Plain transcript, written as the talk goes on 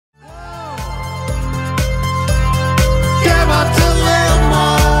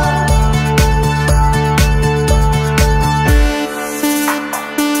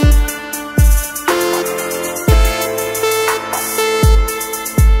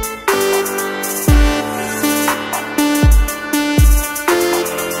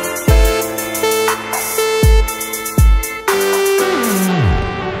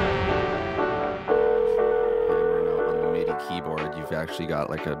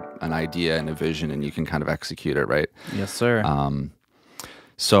like an idea and a vision, and you can kind of execute it, right? Yes, sir.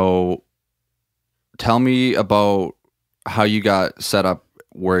 So tell me about how you got set up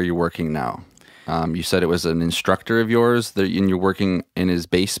where you're working now. You said it was an instructor of yours and you're working in his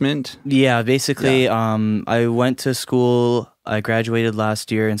basement? Yeah, basically, I went to school. I graduated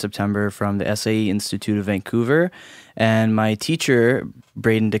last year in September from the SAE Institute of Vancouver, and my teacher,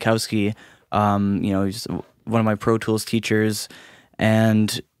 Braden Dukowski, he's one of my Pro Tools teachers,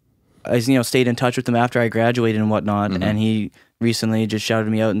 and I, stayed in touch with him after I graduated and whatnot, and he recently just shouted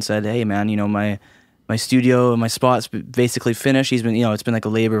me out and said, "Hey, man, my studio and my spot's basically finished." He's been, it's been like a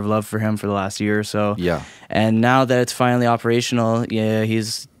labor of love for him for the last year or so. Yeah. And now that it's finally operational,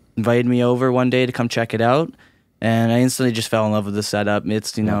 he's invited me over one day to come check it out. And I instantly just fell in love with the setup.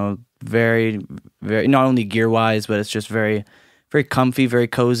 It's, very, very, not only gear-wise, but it's just very, very comfy, very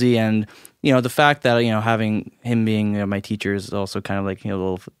cozy. And, the fact that, having him being my teacher is also kind of like, a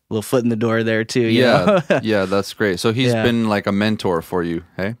little foot in the door there too. You know? Yeah, that's great. So he's been like a mentor for you,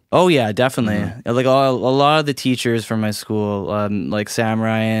 hey? Oh yeah, definitely. Like a lot of the teachers from my school, like Sam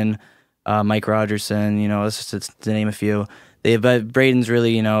Ryan, Mike Rogerson, it's just to name a few. But Braden's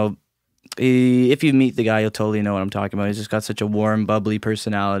really, if you meet the guy, you'll totally know what I'm talking about. He's just got such a warm, bubbly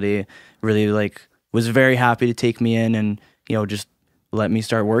personality. Really, was very happy to take me in and, just let me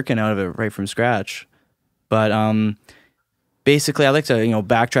start working out of it right from scratch. But basically, I like to,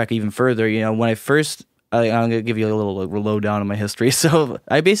 backtrack even further. When I first, I'm going to give you a little lowdown on my history. So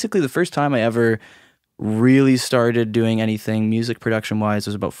the first time I ever really started doing anything music production-wise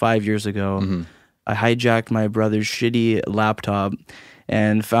was about 5 years ago. I hijacked my brother's shitty laptop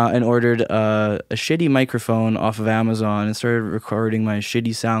and ordered a shitty microphone off of Amazon and started recording my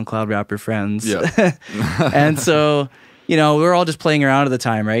shitty SoundCloud rapper friends. Yeah. And so, we were all just playing around at the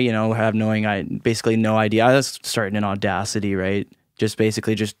time, right? Basically no idea. I was starting in Audacity, right? Just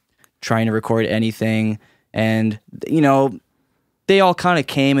trying to record anything. And, they all kind of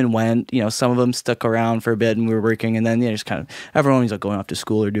came and went. Some of them stuck around for a bit and we were working, and then just kind of everyone was like going off to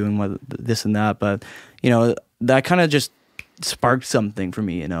school or doing this and that. But that kind of just sparked something for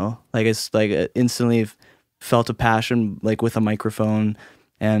me. It's like I instantly felt a passion like with a microphone,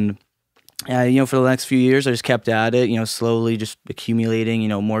 and for the next few years I just kept at it. Slowly just accumulating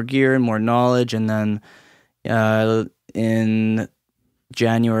more gear and more knowledge, and then in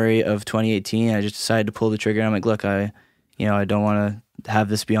January of 2018 I just decided to pull the trigger. And I'm like, look, I don't want to have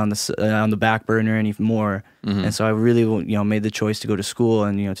this be on the back burner anymore. And so I really, made the choice to go to school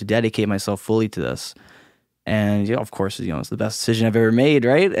and, to dedicate myself fully to this. And, of course, it's the best decision I've ever made,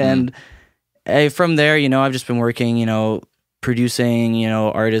 right? And from there, I've just been working, producing,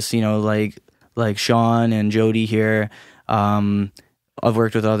 artists, like Sean and Jody here. I've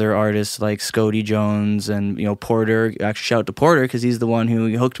worked with other artists like Scody Jones and, Porter. Actually, shout out to Porter because he's the one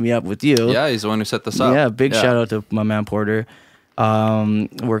who hooked me up with you. Yeah, he's the one who set this up. Yeah, big shout out to my man Porter.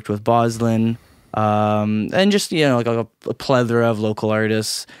 Worked with Boslin, and just, like a plethora of local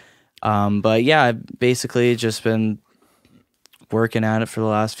artists. But yeah, I've basically just been working at it for the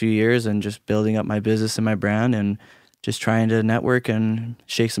last few years and just building up my business and my brand and just trying to network and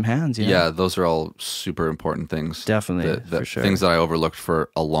shake some hands. Yeah, those are all super important things. Definitely, for sure. Things that I overlooked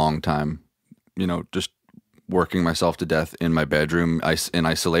for a long time. Just working myself to death in my bedroom in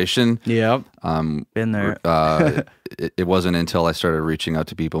isolation. Yep, been there. It wasn't until I started reaching out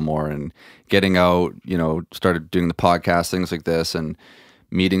to people more and getting out, started doing the podcast, things like this, and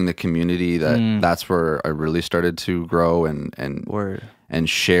meeting the community that's where I really started to grow and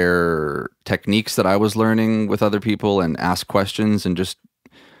share techniques that I was learning with other people and ask questions and just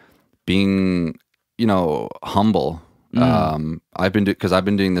being, humble. I've been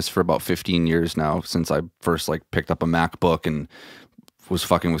doing this for about 15 years now, since I first picked up a MacBook and was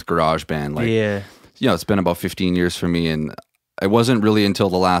fucking with GarageBand. It's been about 15 years for me, and it wasn't really until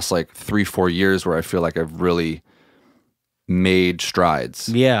the last 3-4 years where I feel like I've really made strides.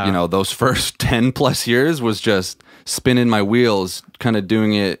 Those first 10 plus years was just spinning my wheels, kind of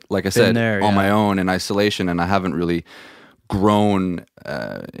doing it, like I said, on my own in isolation, and I haven't really grown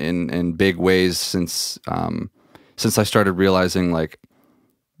in big ways since I started realizing the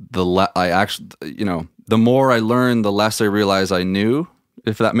more I learned, the less I realized I knew,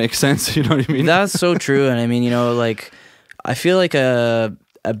 if that makes sense. You know what I mean? That's so true. And I mean, I feel like a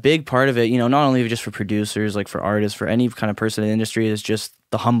big part of it, not only just for producers, like for artists, for any kind of person in the industry, is just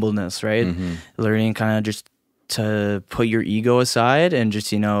the humbleness, right? Learning kind of just to put your ego aside and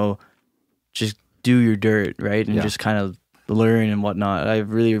just, just do your dirt, right? And just kind of learn and whatnot. I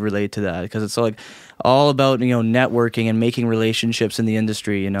really relate to that because it's all about, networking and making relationships in the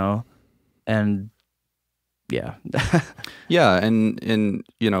industry, and yeah. Yeah, and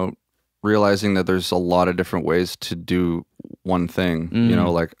you know, realizing that there's a lot of different ways to do one thing. You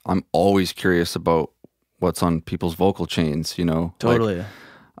know, like I'm always curious about what's on people's vocal chains. You know, Totally. Like,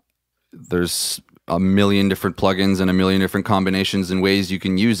 there's a million different plugins and a million different combinations and ways you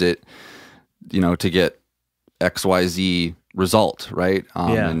can use it. You know, to get XYZ result, right?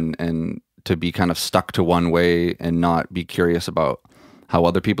 And to be kind of stuck to one way and not be curious about how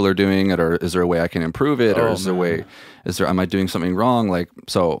other people are doing it, or is there a way I can improve it, or am I doing something wrong? Like,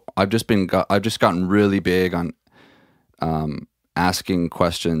 so I've just gotten really big on asking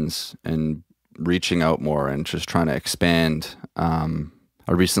questions and reaching out more and just trying to expand. I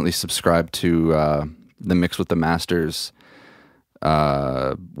recently subscribed to the Mix with the Masters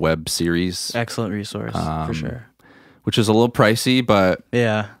web series. Excellent resource for sure. Which is a little pricey, but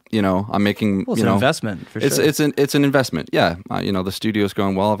yeah, you know, I'm making it's an investment for sure. It's an investment. Yeah, you know, the studio's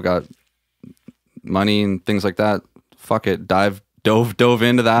going well. I've got money and things like that. Fuck it, dove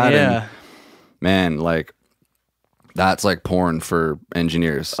into that. Yeah, and man, like that's like porn for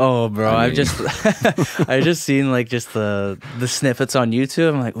engineers. Oh, bro, I just seen like just the snippets on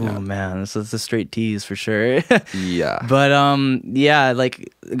YouTube. I'm like, oh man, this is a straight tease for sure. Yeah, but yeah,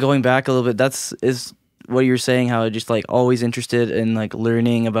 like going back a little bit, is what you're saying, how just like always interested in like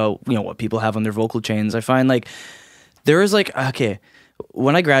learning about, you know, what people have on their vocal chains. I find like there is like, okay,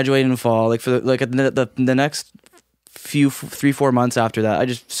 when I graduated in fall, like for the next few 3-4 months after that, I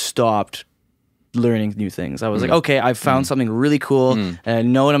just stopped learning new things. I was like, okay, I found something really cool and I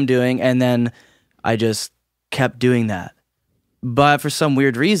know what I'm doing, and then I just kept doing that. But for some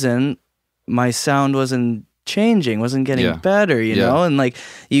weird reason, my sound wasn't changing, wasn't getting better, you know? And like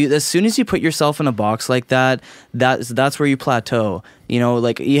as soon as you put yourself in a box like that's where you plateau. You know,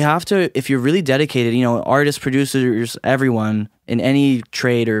 like you have to, if you're really dedicated, you know, artists, producers, everyone in any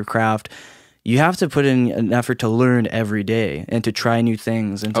trade or craft, you have to put in an effort to learn every day and to try new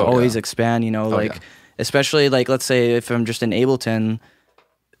things and to always expand, you know, especially like, let's say if I'm just in Ableton,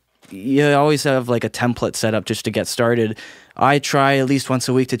 you always have like a template set up just to get started. I try at least once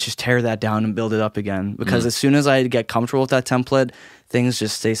a week to just tear that down and build it up again, because as soon as I get comfortable with that template, things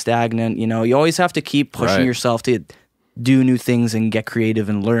just stay stagnant. You know, you always have to keep pushing yourself to do new things and get creative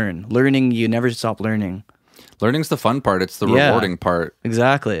and learn. Learning, you never stop learning. Learning's the fun part. It's the rewarding part.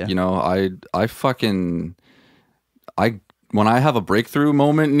 Exactly. You know, when I have a breakthrough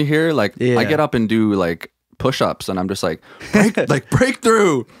moment in here, like I get up and do like push-ups and I'm just like,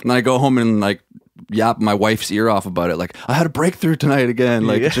 breakthrough. And I go home and like yap my wife's ear off about it. Like, I had a breakthrough tonight again.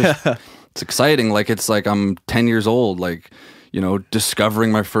 Like it's exciting. Like it's like I'm 10 years old, like, you know,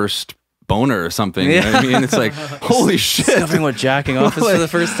 discovering my first boner or something. You know what I mean? It's like, holy shit. Discovering what jacking off is for the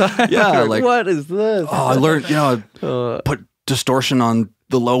first time. Yeah, like what is this? Oh, I learned, you know, put distortion on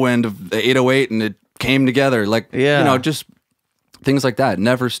the low end of the 808 and it came together. Like, you know, just things like that.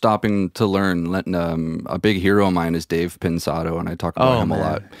 Never stopping to learn. A big hero of mine is Dave Pinsato, and I talk about him a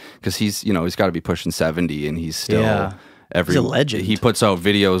lot because he's, you know, he's got to be pushing 70 and he's still he's a legend. He puts out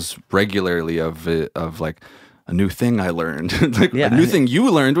videos regularly of like a new thing I learned. Like a new thing you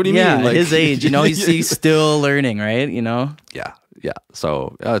learned. What do you mean? Like, his age, you know, he's still learning, right? You know? Yeah.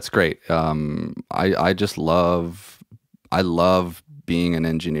 So it's great. I just love being an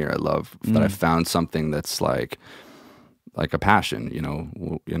engineer. I love that I found something that's like a passion, you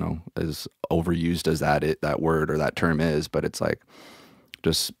know, as overused as that word or that term is, but it's like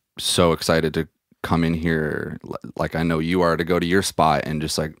just so excited to come in here, like I know you are, to go to your spot and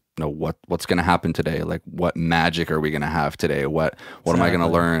just like know what's going to happen today. Like, what magic are we going to have today? What am I going to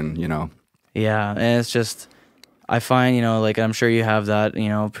learn, you know? Yeah. And it's just, I find, you know, like I'm sure you have that, you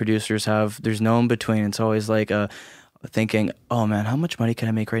know, producers have, there's no in between. It's always like thinking, oh man, how much money can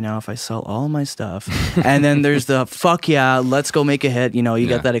I make right now if I sell all my stuff? And then there's the fuck yeah, let's go make a hit. You know, you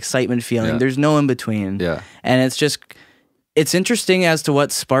get that excitement feeling. There's no in between. Yeah. And it's just, it's interesting as to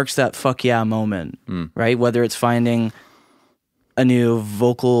what sparks that fuck yeah moment, right? Whether it's finding a new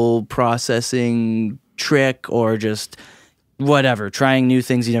vocal processing trick or just whatever, trying new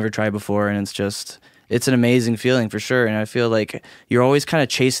things you never tried before. And it's just, it's an amazing feeling for sure. And I feel like you're always kind of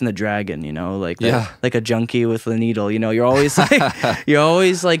chasing the dragon, you know, like like a junkie with a needle, you know, you're always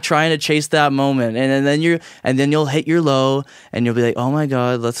like trying to chase that moment. And then you'll hit your low and you'll be like, oh my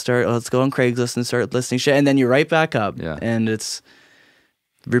God, let's go on Craigslist and start listing shit. And then you're right back up. Yeah. And it's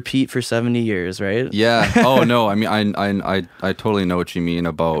repeat for 70 years, right? Yeah. Oh no. I mean, I totally know what you mean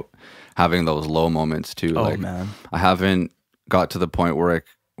about having those low moments too. Oh like, man. I haven't got to the point where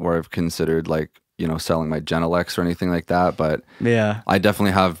I've considered like, you know, selling my Genelex or anything like that, but yeah, I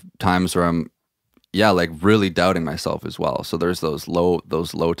definitely have times where I'm like really doubting myself as well. So there's those low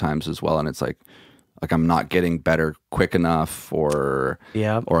times as well, and it's like like I'm not getting better quick enough, or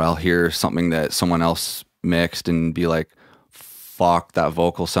I'll hear something that someone else mixed and be like, fuck, that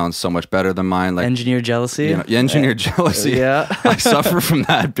vocal sounds so much better than mine. Like engineer jealousy. You know, engineer jealousy. Yeah. I suffer from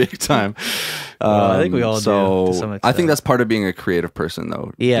that big time. I think we all do. To some I think that's part of being a creative person,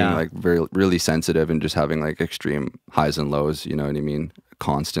 though. Yeah. Being like really sensitive and just having like extreme highs and lows, you know what I mean?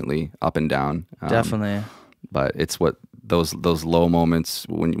 Constantly up and down. Definitely. But it's what those low moments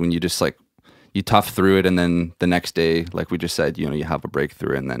when you just like, you tough through it, and then the next day, like we just said, you know, you have a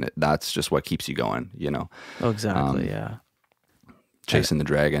breakthrough, and then that's just what keeps you going, you know? Oh, exactly. Yeah. Chasing the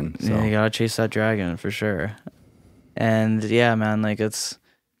dragon. So. Yeah, you gotta chase that dragon for sure. And yeah, man, like it's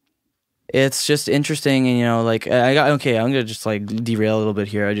just interesting. And, you know, like I'm gonna just like derail a little bit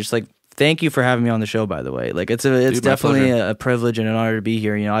here. I just like, thank you for having me on the show, by the way. Like it's definitely a privilege and an honor to be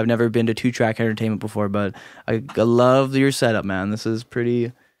here. You know, I've never been to 2-Track Entertainment before, but I love your setup, man. This is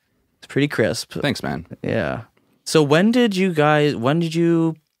pretty crisp. Thanks, man. Yeah. So when did you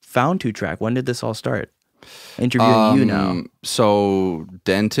found 2-Track? When did this all start? Interviewing you now. So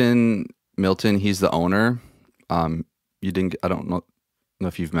Denton Milton, he's the owner. I don't know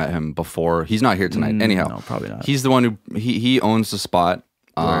if you've met him before. He's not here tonight. Anyhow, no, probably not. He's the one who he owns the spot.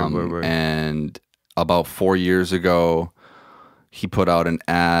 Word. And about 4 years ago, he put out an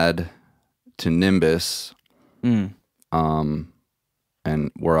ad to Nimbus.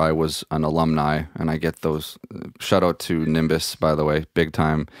 And where I was an alumni, and I get those. Shout out to Nimbus, by the way, big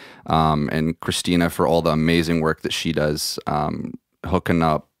time, and Christina for all the amazing work that she does, hooking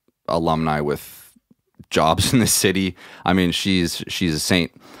up alumni with jobs in the city. I mean, she's a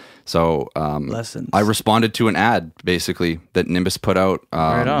saint. So lessons. I responded to an ad basically that Nimbus put out.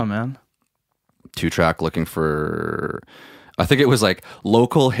 Right on, man. 2-Track looking for. I think it was like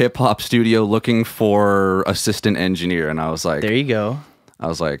local hip hop studio looking for assistant engineer, and I was like, there you go. I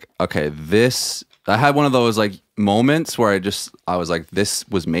was like, okay, I had one of those like moments where I was like, this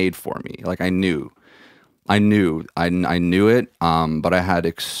was made for me. Like I knew it. But I had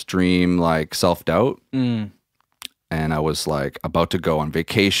extreme like self-doubt, and I was like about to go on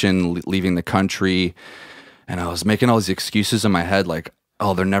vacation, leaving the country. And I was making all these excuses in my head, like,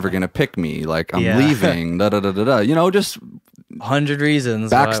 oh, they're never going to pick me. Like I'm leaving, you know, just 100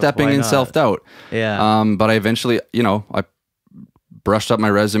 reasons. Backstepping and self-doubt. Yeah. But I eventually, you know, I brushed up my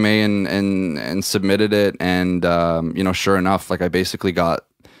resume and submitted it, and you know, sure enough, like I basically got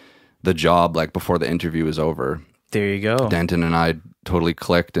the job like before the interview was over. There you go. Denton and I totally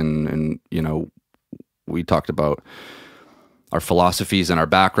clicked, and you know, we talked about our philosophies and our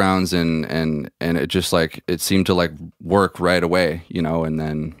backgrounds, and it just like it seemed to like work right away, you know. And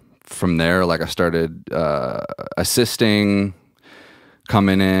then from there, like I started assisting,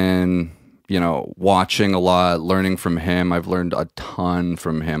 coming in, you know, watching a lot, learning from him. I've learned a ton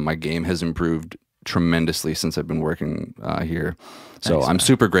from him. My game has improved tremendously since I've been working here. So I'm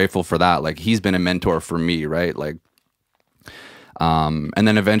super grateful for that. Like he's been a mentor for me, right? Like, and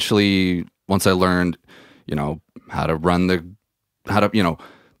then eventually once I learned, you know, how to, you know,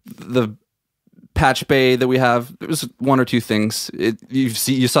 the patch bay that we have, there was one or two things. You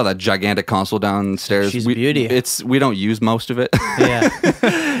saw that gigantic console downstairs. She's a beauty. We don't use most of it. Yeah.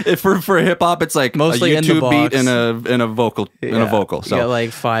 for hip hop, it's like mostly a in the YouTube box. beat and a vocal So you got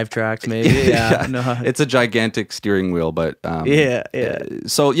like 5 tracks maybe. Yeah. No. It's a gigantic steering wheel, but yeah.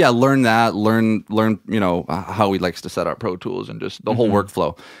 So yeah, learn that, learn you know how he likes to set up Pro Tools and just the whole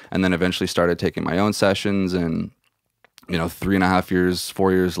workflow, and then eventually started taking my own sessions, and you know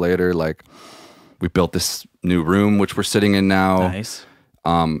 4 years later, like we built this new room which we're sitting in now. Nice.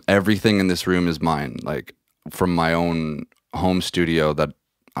 Everything in this room is mine, like from my own home studio that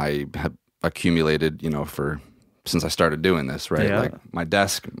I have accumulated, you know, since I started doing this, right? Yeah. Like my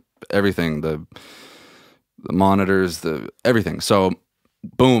desk, everything, the monitors, everything. So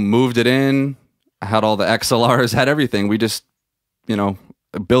boom, moved it in, had all the XLRs, had everything. We just, you know,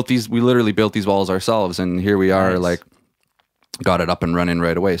 we literally built these walls ourselves, and here we are. Nice. Like got it up and running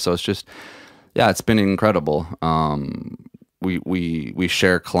right away. So it's just, yeah, it's been incredible. We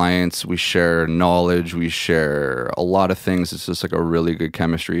share clients, we share knowledge, we share a lot of things. It's just like a really good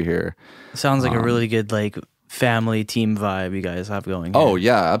chemistry here. Sounds like a really good like family team vibe you guys have going. Oh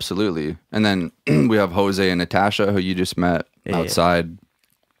yeah, absolutely. And then we have Jose and Natasha, who you just met outside.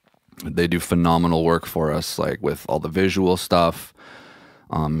 Yeah. They do phenomenal work for us, like with all the visual stuff.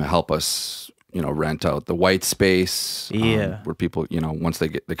 Help us, you know, rent out the white space. Where people, you know, once they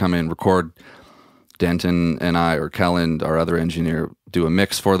come in, record. Denton and I, or Kellen, our other engineer, do a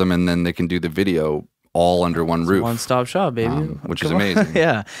mix for them, and then they can do the video all under one roof. One-stop shop, baby. Which is amazing.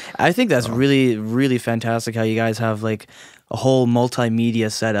 Yeah. I think that's really, really fantastic how you guys have like a whole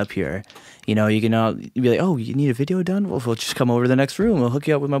multimedia setup here. You know, you can be like, oh, you need a video done? Well, we'll just come over to the next room. We'll hook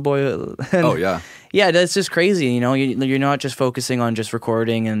you up with my boy. Oh, yeah. Yeah, that's just crazy. You know, you're not just focusing on just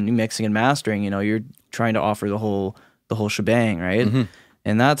recording and mixing and mastering. You know, you're trying to offer the whole shebang, right? Mm-hmm.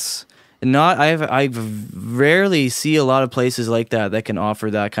 And that's not. I rarely see a lot of places like that can offer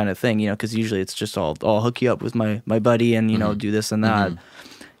that kind of thing. You know, because usually it's just I'll hook you up with my buddy and you know do this and that.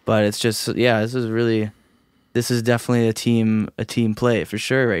 But it's just this is definitely a team play for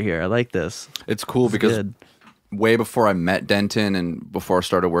sure right here. I like this. It's cool because way before I met Denton and before I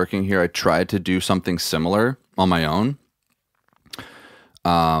started working here, I tried to do something similar on my own.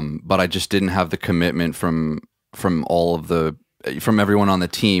 But I just didn't have the commitment from everyone on the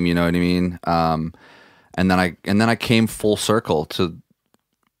team, you know what I mean? And then I came full circle to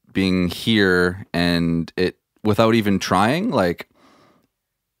being here, and it, without even trying, like,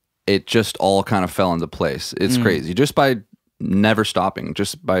 it just all kind of fell into place. It's crazy. Just by never stopping,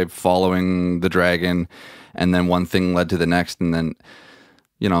 just by following the dragon, and then one thing led to the next, and then,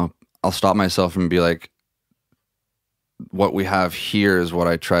 you know, I'll stop myself and be like, what we have here is what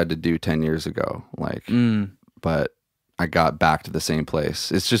I tried to do 10 years ago. Like, but I got back to the same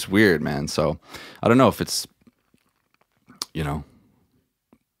place. It's just weird, man. So I don't know if it's, you know,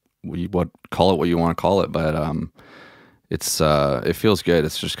 call it what you want to call it, but it feels good.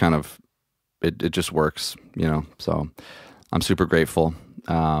 It's just kind of, it just works, you know. So I'm super grateful.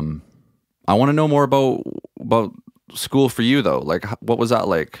 I want to know more about school for you though. Like, what was that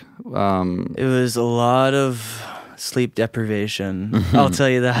like? It was a lot of sleep deprivation. I'll tell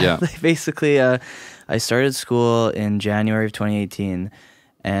you that. Yeah. Basically, I started school in January of 2018,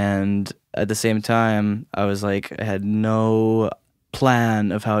 and at the same time, I was like, I had no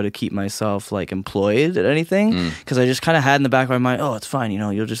plan of how to keep myself like employed at anything, because I just kind of had in the back of my mind, oh, it's fine, you know,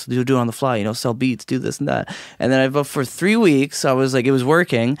 you'll do it on the fly, you know, sell beats, do this and that. And then for 3 weeks I was like, it was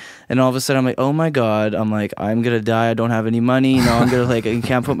working, and all of a sudden I'm like, oh my god, I'm gonna die, I don't have any money, you know, I'm gonna like, I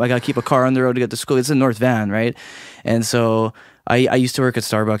gotta keep a car on the road to get to school. It's in North Van, right? And so I used to work at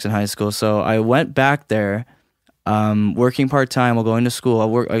Starbucks in high school, so I went back there, working part-time while going to school.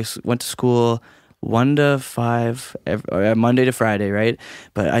 I went to school 1 to 5 Monday to Friday, right?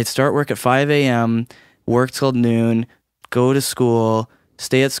 But I'd start work at 5 a.m., work till noon, go to school,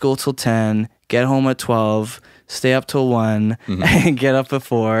 stay at school till 10, get home at 12, stay up till 1, and get up at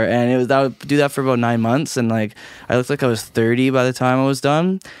 4. And I would do that for about 9 months, and like I looked like I was 30 by the time I was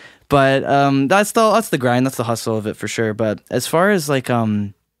done. But that's the grind, that's the hustle of it for sure. But as far as like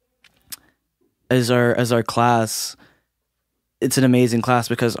as our class, it's an amazing class,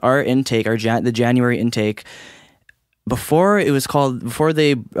 because our intake, the January intake, before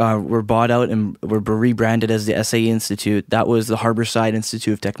they were bought out and were rebranded as the SAE Institute, that was the Harborside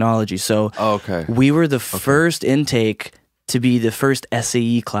Institute of Technology. So we were the first intake to be the first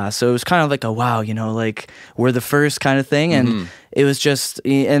SAE class. So it was kind of like a wow, you know, like we're the first kind of thing. And it was just,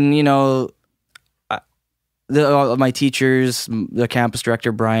 and you know, my teachers, the campus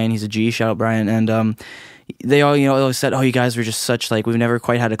director, Brian, he's a G, shout out Brian, and they all, you know, always said, oh, you guys were just such, like, we've never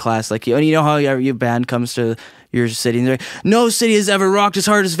quite had a class like you. And you know how your band comes to your city and they're like, no city has ever rocked as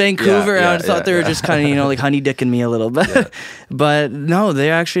hard as Vancouver. And I thought they were just kind of, you know, like honey dicking me a little bit. Yeah. But no,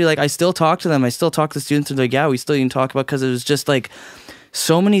 they actually, like, I still talk to them. I still talk to the students, and they're like, yeah, we still even talk about, because it was just like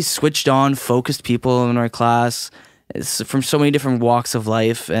so many switched on, focused people in our class. It's from so many different walks of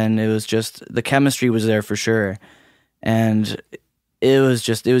life, and it was just, the chemistry was there for sure. And it was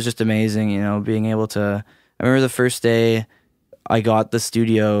just amazing, you know, being able to, I remember the first day I got the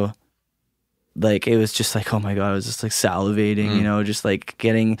studio, like, it was just like, oh my god, I was just like salivating, you know, just like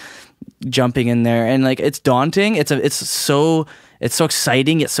jumping in there, and like, it's daunting. It's so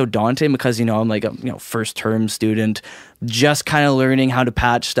exciting yet so daunting, because, you know, I'm like a, you know, first term student, just kind of learning how to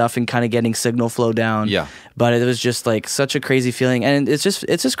patch stuff and kind of getting signal flow down. Yeah. But it was just like such a crazy feeling, and it's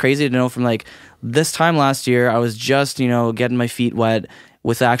just crazy to know, from like this time last year, I was just, you know, getting my feet wet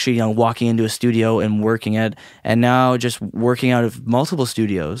with actually, you know, walking into a studio and working it, and now just working out of multiple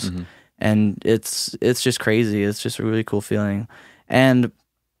studios. And it's just crazy. It's just a really cool feeling. And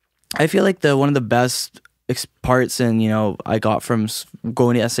I feel like one of the best parts, and, you know, I got from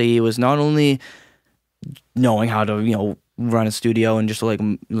going to SAE was not only knowing how to, you know, run a studio and just like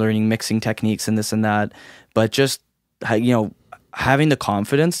learning mixing techniques and this and that, but just, you know, having the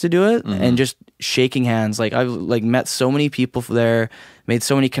confidence to do it, and just shaking hands. Like, I've like met so many people there, made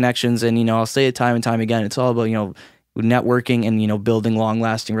so many connections, and, you know, I'll say it time and time again, it's all about, you know, networking and, you know, building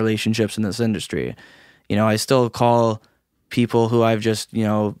long-lasting relationships in this industry. You know, I still call people who I've just, you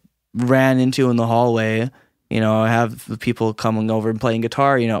know, ran into in the hallway. You know, I have people coming over and playing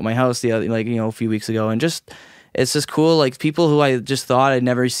guitar, you know, at my house a few weeks ago, and just it's just cool. Like people who I just thought I'd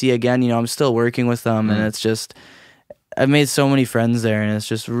never see again, you know, I'm still working with them, and it's just I've made so many friends there, and it's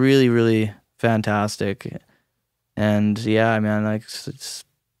just really, really fantastic. And yeah, man, like it's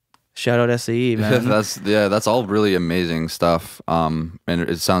shout out SAE, man. that's all really amazing stuff. And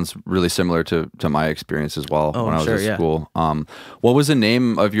it sounds really similar to my experience as well when I was at school. What was the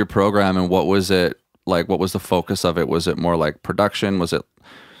name of your program, and what was it like? What was the focus of it? Was it more like production? Was it,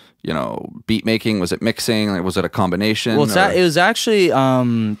 you know, beat making? Was it mixing? Like, was it a combination? Well, it was actually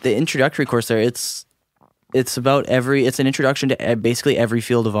the introductory course there. It's an introduction to basically every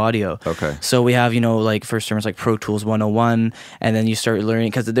field of audio. Okay. So we have, you know, like first terms like Pro Tools 101, and then you start learning,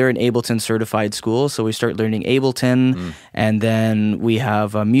 because they're an Ableton certified school, so we start learning Ableton, and then we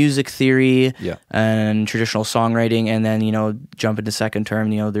have music theory and traditional songwriting, and then, you know, jump into second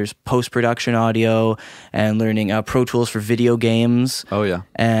term, you know, there's post-production audio and learning Pro Tools for video games. Oh, yeah.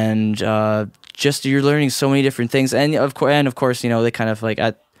 And just you're learning so many different things. And of course, you know, they kind of like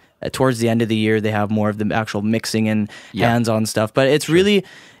towards the end of the year, they have more of the actual mixing and hands-on stuff. But it's really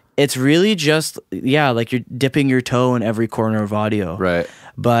just, like you're dipping your toe in every corner of audio. Right.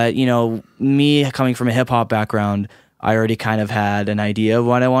 But, you know, me coming from a hip-hop background, I already kind of had an idea of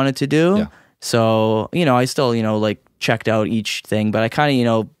what I wanted to do. Yeah. So, you know, I still, you know, like checked out each thing, but I kind of, you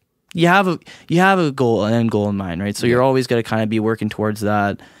know, you have a goal, an end goal in mind, right? So you're always going to kind of be working towards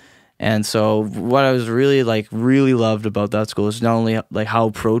that. And so what I was really loved about that school is not only like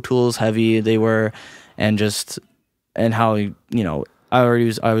how Pro Tools heavy they were, and how, you know, I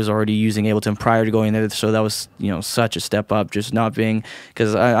was already using Ableton prior to going there, so that was, you know, such a step up, just not being,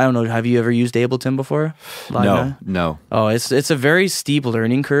 because I don't know, have you ever used Ableton before? No. Oh, it's a very steep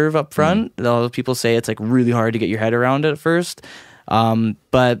learning curve up front. A lot of people say it's like really hard to get your head around at first,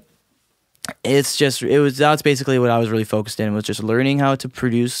 but that's basically what I was really focused in, was just learning how to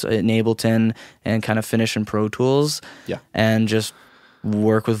produce in Ableton and kind of finish in Pro Tools. Yeah. And just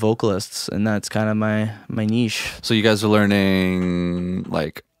work with vocalists, and that's kind of my niche. So you guys are learning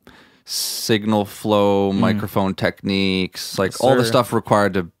like signal flow, microphone techniques, like all the stuff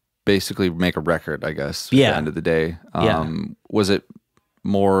required to basically make a record, I guess, at the end of the day. Was it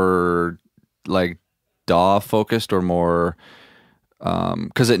more like DAW focused or more,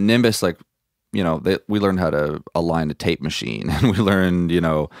 because at Nimbus, like, you know, we learned how to align a tape machine, and we learned, you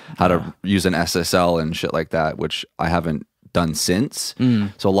know, how to use an SSL and shit like that, which I haven't done since.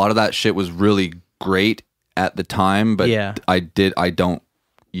 So a lot of that shit was really great at the time, but I don't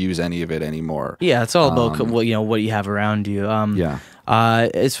use any of it anymore. Yeah, it's all about what you have around you.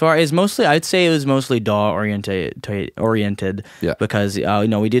 As far as mostly, I'd say it was mostly DAW oriented. Yeah. Because you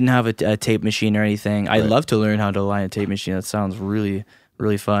know, we didn't have a tape machine or anything. I'd love to learn how to align a tape machine. That sounds really,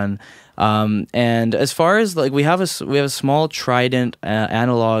 really fun. And as far as like we have a small Trident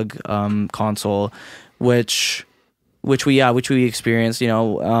analog console, which we experienced, you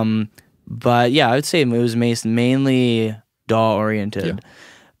know. But yeah, I would say it was mainly DAW oriented. Yeah.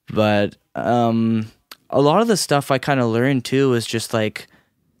 But a lot of the stuff I kind of learned too was just like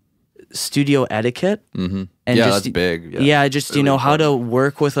studio etiquette. And that's big. Just, you know, how to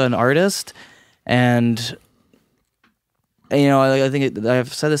work with an artist. And, you know, I think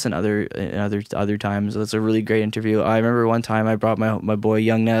I've said this in other times. It's a really great interview. I remember one time I brought my boy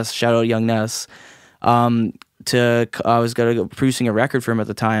Young Ness, shout out Young Ness, I was producing a record for him at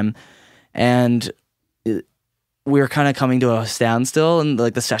the time, and we were kind of coming to a standstill, and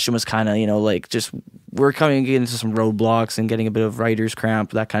like the session was kind of, you know, like just we're coming into some roadblocks and getting a bit of writer's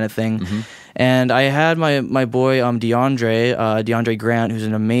cramp, that kind of thing. And I had my boy DeAndre Grant, who's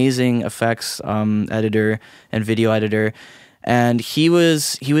an amazing effects editor and video editor, and he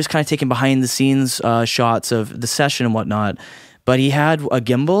was kind of taking behind the scenes shots of the session and whatnot, but he had a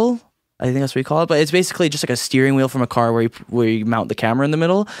gimbal. I think that's what we call it, but it's basically just like a steering wheel from a car where you mount the camera in the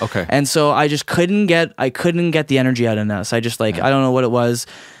middle. Okay. And so I just couldn't get the energy out of Ness. I just I don't know what it was.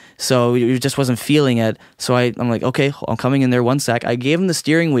 So we just wasn't feeling it. So I'm like, okay, I'm coming in there one sec. I gave him the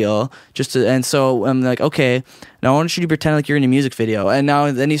steering wheel and so I'm like, okay, now I want you to pretend like you're in a music video. And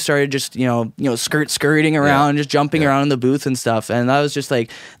then he started just, you know, skirting around, just jumping around in the booth and stuff. And that was just like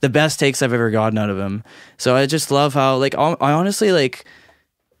the best takes I've ever gotten out of him. So I just love how, like, I honestly, like,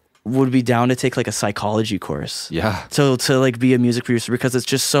 would be down to take like a psychology course. Yeah. To like be a music producer, because it's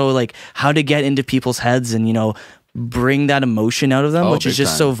just so like how to get into people's heads and, you know, bring that emotion out of them, which is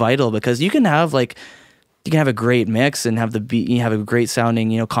just so vital, because you can have a great mix and have the beat, you have a great sounding,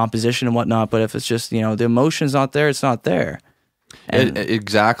 you know, composition and whatnot, but if it's just, you know, the emotion's not there, it's not there.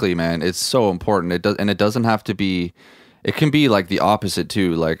 Exactly, man. It's so important. It doesn't have to be it can be like the opposite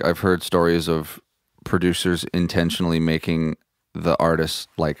too. Like I've heard stories of producers intentionally making the artist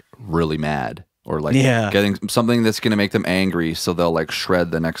like really mad, or like getting something that's going to make them angry, so they'll like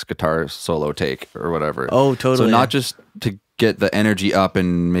shred the next guitar solo take or whatever. Oh, totally. So not just to get the energy up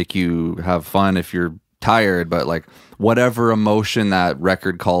and make you have fun if you're tired, but like whatever emotion that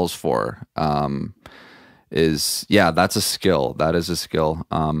record calls for, that's a skill. That is a skill.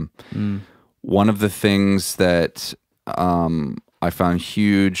 One of the things that I found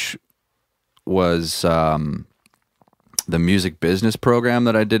huge was the music business program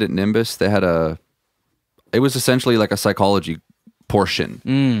that I did at Nimbus. They had it was essentially like a psychology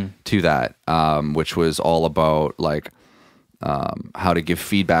portion to that, which was all about like how to give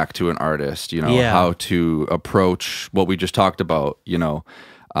feedback to an artist, how to approach what we just talked about,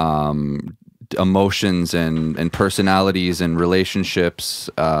 emotions and personalities and relationships.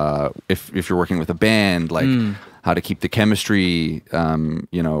 If you're working with a band, like how to keep the chemistry,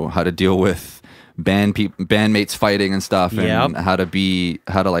 how to deal with bandmates fighting and stuff, and how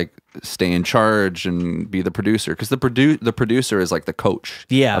to like stay in charge and be the producer, because the producer is like the coach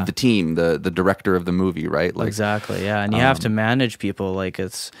of the team, the director of the movie, right? Like, exactly. And you have to manage people. Like,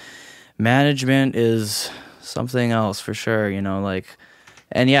 management is something else for sure, like.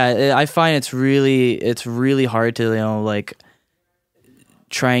 And I find it's really hard to, like,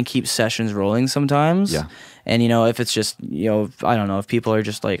 try and keep sessions rolling sometimes. Yeah. And, if it's just, I don't know, if people are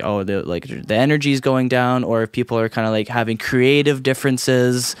just like, oh, the energy's going down, or if people are kind of like having creative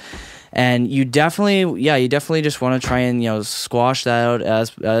differences, and you definitely just want to try and, squash that out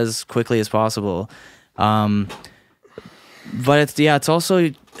as quickly as possible. But it's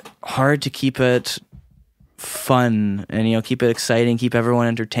also hard to keep it fun and keep it exciting, keep everyone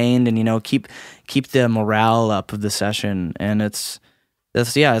entertained, and keep the morale up of the session. And it's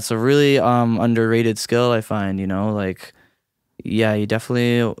a really underrated skill, I find. You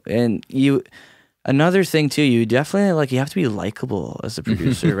definitely, and another thing too, you definitely you have to be likable as a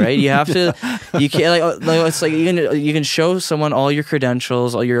producer, right? You have to, you can't it's like you can show someone all your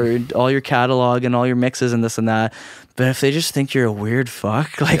credentials, all your catalog and all your mixes and this and that, but if they just think you're a weird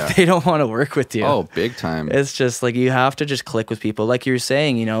fuck, they don't want to work with you. Oh, big time. It's just like you have to just click with people, like you were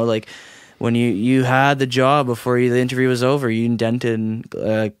saying, like when you had the job before the interview was over, you indented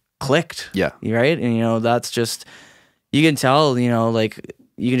and clicked, right? And that's just, you can tell, you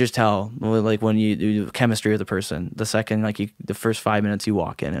can just tell, like, when you do chemistry with a person, the second, the first 5 minutes you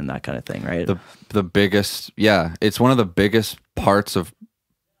walk in and that kind of thing, right? The biggest, it's one of the biggest parts of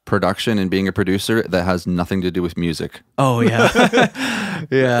production and being a producer that has nothing to do with music. Oh, yeah.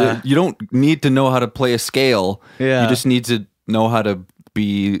 Yeah. You don't need to know how to play a scale. Yeah. You just need to know how to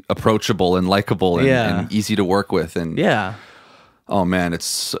be approachable and likable and easy to work with. And oh man,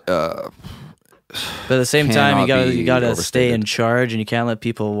 it's... but at the same time, you gotta stay in charge, and you can't let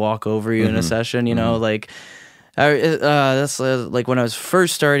people walk over you in a session. That's like when I was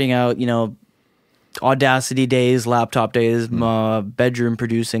first starting out. Audacity days, laptop days, bedroom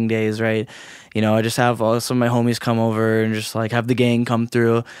producing days. Right. I just have some of my homies come over and just have the gang come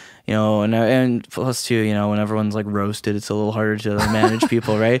through. And plus too, when everyone's roasted, it's a little harder to manage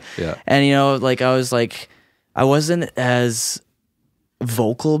people, right? Yeah. And I wasn't as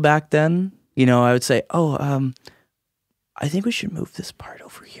vocal back then. I would say, I think we should move this part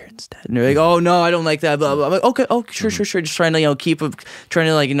over here instead. And they're like, oh no, I don't like that. Blah, blah. I'm like, okay, sure. Just trying to, trying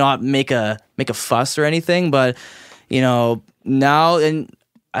to not make a fuss or anything. But, now, and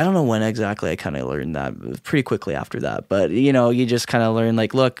I don't know when exactly I kind of learned that, pretty quickly after that. But, you just kind of learn,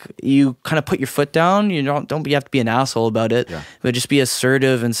 look, you kind of put your foot down. You have to be an asshole about it, but just be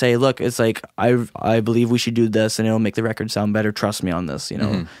assertive and say, look, it's I believe we should do this, and it'll make the record sound better. Trust me on this,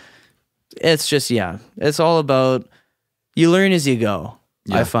 It's just, it's all about, you learn as you go,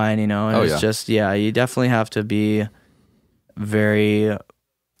 I find, and it's just, you definitely have to be you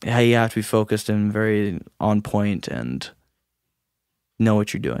have to be focused and very on point and know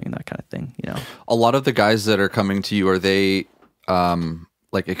what you're doing and that kind of thing, A lot of the guys that are coming to you, are they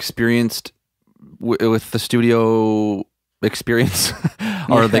experienced with the studio experience?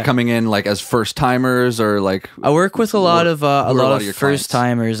 Or are they coming in as first timers, or I work with a lot of first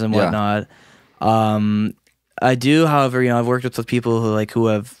timers and whatnot. I do, however, I've worked with people who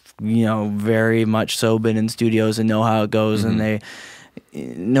have very much so been in studios and know how it goes, and they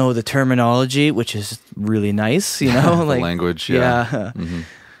know the terminology, which is really nice, the language, yeah,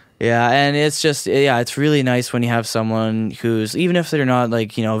 and it's just it's really nice when you have someone who's, even if they're not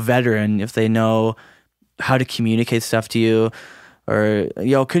veteran, if they know how to communicate stuff to you. Or,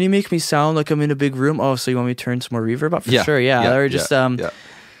 can you make me sound like I'm in a big room? Oh, so you want me to turn some more reverb up? For sure, or just, but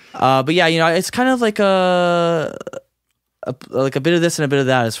it's kind of like like a bit of this and a bit of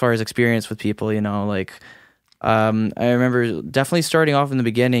that as far as experience with people, you know, like I remember definitely starting off in the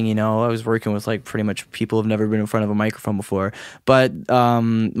beginning, you know, I was working with like pretty much people who've never been in front of a microphone before. But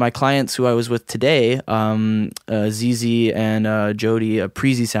my clients who I was with today, ZZ and Jody,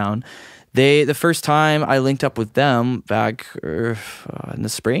 Preezy Sound, the first time I linked up with them back in the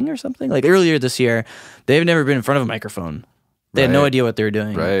spring or something, like earlier this year, they've never been in front of a microphone. They had no idea what they were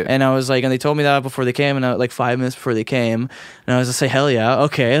doing. Right. And I was like, and they told me that before they came, and like 5 minutes before they came, and I was just like, hell yeah,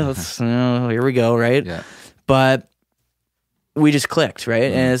 okay, let's, here we go, right? Yeah. But we just clicked,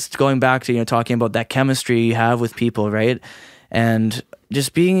 right? And it's going back to, you know, talking about that chemistry you have with people, right? And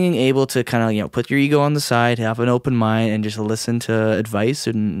just being able to kind of, you know, put your ego on the side, have an open mind, and just listen to advice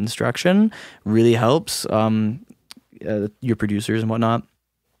and instruction really helps your producers and whatnot.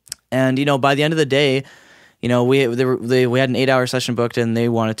 And, you know, by the end of the day, you know, we had an 8-hour session booked, and they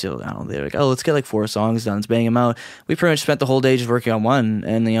wanted to, I don't know, they're like, oh, let's get like 4 songs done, let's bang them out. We pretty much spent the whole day just working on one,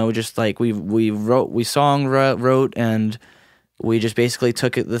 and, you know, just like we wrote, and we just basically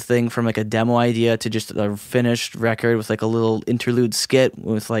took the thing from like a demo idea to just a finished record with like a little interlude skit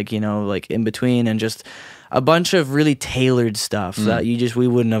with like, you know, like in between, and just a bunch of really tailored stuff that we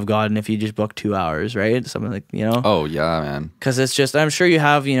wouldn't have gotten if you just booked 2 hours, right? Something like, you know? Oh yeah, man. Because it's just, I'm sure you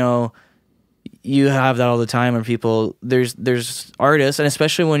have, you know, you have that all the time where people, there's artists, and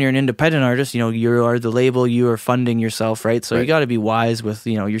especially when you're an independent artist, you know, you are the label, you are funding yourself, right? So you got to be wise with,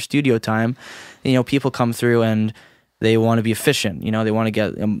 you know, your studio time. You know, people come through and they want to be efficient, you know, they want to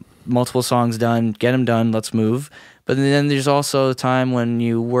get multiple songs done, get them done, let's move. But then there's also a time when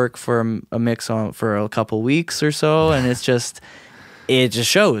you work for a mix for a couple weeks or so, and it just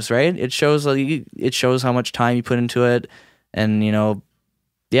shows, right? It shows how much time you put into it, and, you know,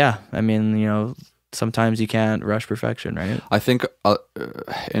 yeah, I mean, you know, sometimes you can't rush perfection, right? I think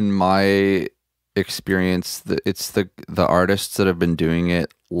in my experience, it's the artists that have been doing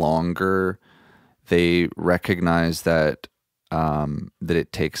it longer, they recognize that that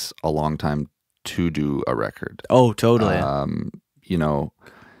it takes a long time to do a record. Oh, totally. You know,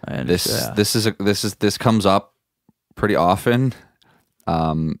 this comes up pretty often.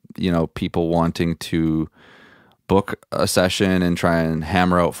 You know, people wanting to book a session and try and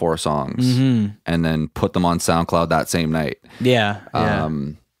hammer out 4 songs and then put them on SoundCloud that same night. Yeah.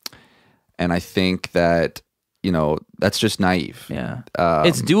 And I think that, you know, that's just naive. Yeah.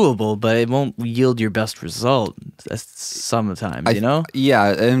 It's doable, but it won't yield your best result sometimes, you know?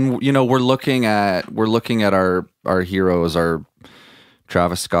 Yeah. And, you know, we're looking at our heroes, our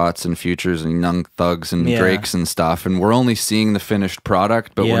Travis Scotts and Futures and Young Thugs and Drakes and stuff, and we're only seeing the finished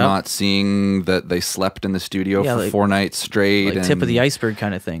product, but we're not seeing that they slept in the studio for like 4 nights straight. Like tip of the iceberg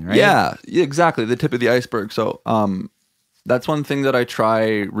kind of thing, right? Yeah, exactly, the tip of the iceberg. So that's one thing that I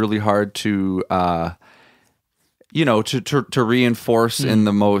try really hard to you know, to reinforce in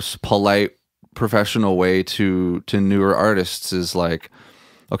the most polite, professional way to newer artists is like,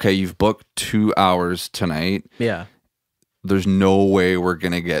 okay, you've booked 2 hours tonight. Yeah. There's no way we're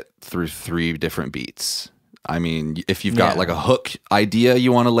going to get through 3 different beats. I mean, if you've got like a hook idea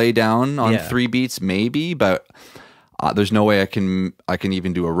you want to lay down on 3 beats, maybe, but there's no way I can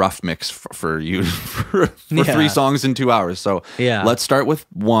even do a rough mix for you for 3 songs in 2 hours. So let's start with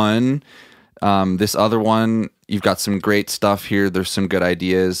 1. This other one, you've got some great stuff here. There's some good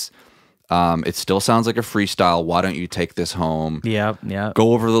ideas. It still sounds like a freestyle. Why don't you take this home? Yeah.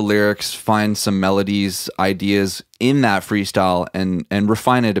 Go over the lyrics, find some melodies, ideas in that freestyle, and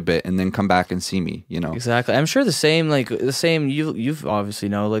refine it a bit, and then come back and see me. You know, exactly. I'm sure the same. You've obviously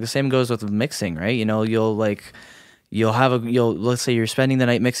know. Like the same goes with mixing, right? You know, let's say you're spending the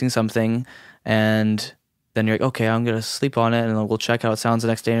night mixing something, and then you're like, okay, I'm gonna sleep on it, and we'll check how it sounds the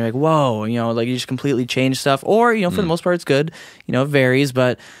next day. And you're like, whoa, you know, like you just completely change stuff, or you know, for the most part, it's good. You know, it varies,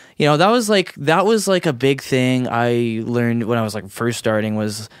 but you know, that was like a big thing I learned when I was like first starting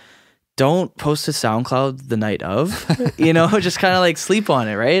was don't post to SoundCloud the night of, you know, just kind of like sleep on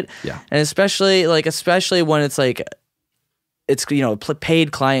it, right? Yeah, and especially when it's like it's, you know,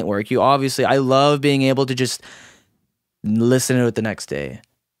 paid client work. I love being able to just listen to it the next day.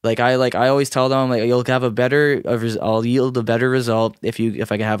 Like I always tell them, like, you'll have I'll yield a better result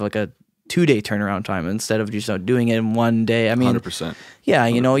if I can have like a 2-day turnaround time instead of just doing it in 1 day. I mean, 100%. Yeah,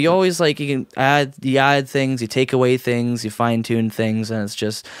 you know, you always like you add things, you take away things, you fine tune things, and it's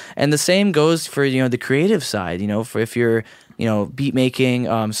just, and the same goes for, you know, the creative side. You know, for if you're, you know, beat making,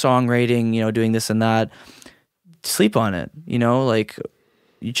 songwriting, you know, doing this and that, sleep on it. You know, like,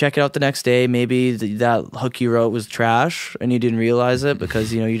 you check it out the next day. Maybe that hook you wrote was trash and you didn't realize it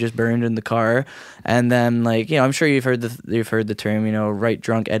because, you know, you just burned in the car. And then, like, you know, I'm sure you've heard the term, you know, write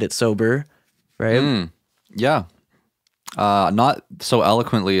drunk, edit sober, right? Yeah. Not so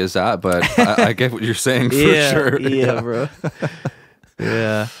eloquently as that, but I get what you're saying for sure. Yeah, bro.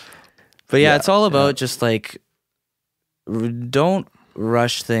 Yeah. But yeah, it's all about just like, don't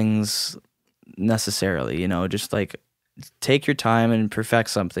rush things necessarily, just like take your time and perfect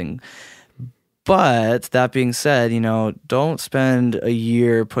something. But that being said, don't spend a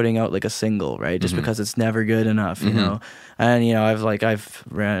year putting out like a single, right? Just because it's never good enough, you know? And, I've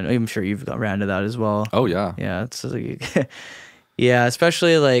ran, I'm sure you've ran to that as well. Oh, yeah. Yeah. It's like, yeah,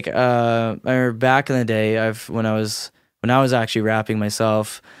 especially like, I remember back in the day, when I was actually rapping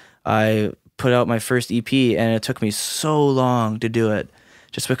myself, I put out my first EP and it took me so long to do it.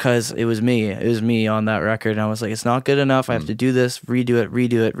 Just because it was me on that record. And I was like, it's not good enough. I have to do this,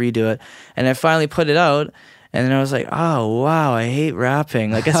 redo it. And I finally put it out. And then I was like, oh, wow, I hate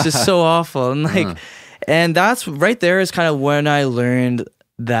rapping. Like, it's just so awful. And like, and that's right there is kind of when I learned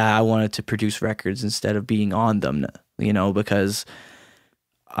that I wanted to produce records instead of being on them, because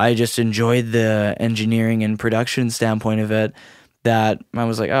I just enjoyed the engineering and production standpoint of it, that I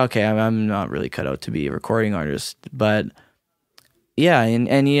was like, okay, I'm not really cut out to be a recording artist. But yeah, and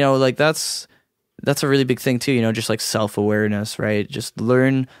like that's a really big thing too, just like self-awareness, right? Just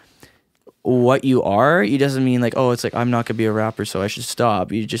learn what you are. It doesn't mean like, oh, it's like I'm not gonna be a rapper, so I should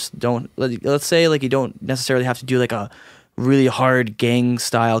stop. You just don't, let's say like you don't necessarily have to do like a really hard gang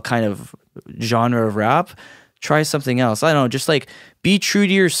style kind of genre of rap. Try something else. I don't know, just like be true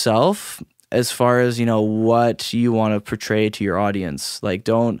to yourself as far as, what you want to portray to your audience. Like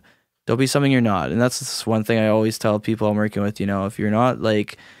don't be something you're not. And that's one thing I always tell people I'm working with, if you're not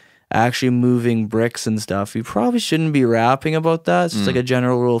like actually moving bricks and stuff, you probably shouldn't be rapping about that. It's just like a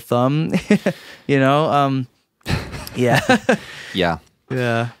general rule of thumb, yeah. Yeah.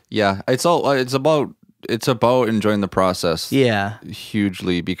 Yeah. Yeah. It's about enjoying the process. Yeah.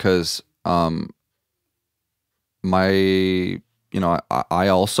 Hugely, because, I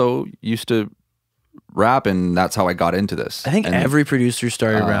also used to rap, and that's how I got into this. I think every producer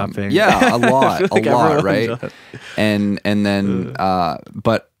started rapping. Yeah, a lot, right? And then,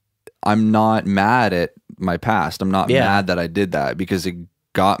 but I'm not mad at my past. I'm not mad that I did that, because it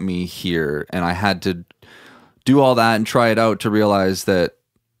got me here, and I had to do all that and try it out to realize that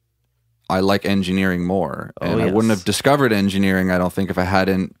I like engineering more. And I wouldn't have discovered engineering, I don't think, if I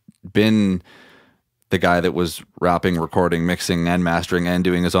hadn't been the guy that was rapping, recording, mixing, and mastering, and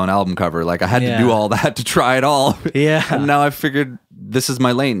doing his own album cover. Like, I had to do all that to try it all. Yeah. And now I figured this is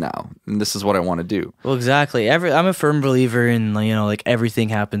my lane now, and this is what I want to do. Well, exactly. I'm a firm believer in, like everything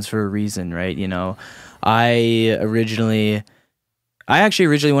happens for a reason, right? I originally,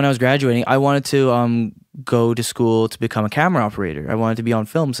 when I was graduating, I wanted to go to school to become a camera operator. I wanted to be on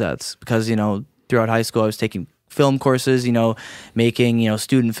film sets because, throughout high school, I was taking film courses, making,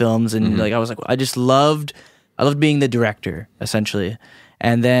 student films. And like, I was like, I loved being the director, essentially.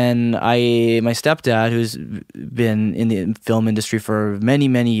 And then my stepdad, who's been in the film industry for many,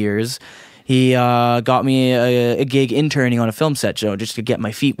 many years, he got me a gig interning on a film set, just to get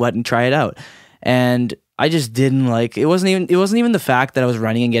my feet wet and try it out. And I just didn't like, it wasn't even the fact that I was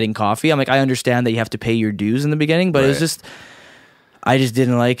running and getting coffee. I'm like, I understand that you have to pay your dues in the beginning, but it was just, I just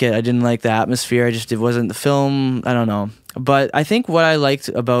didn't like it. I didn't like the atmosphere. It wasn't the film. I don't know. But I think what I liked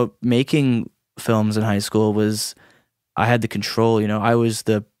about making films in high school was I had the control. I was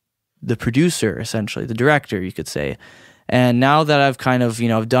the producer, essentially, the director, you could say. And now that I've kind of,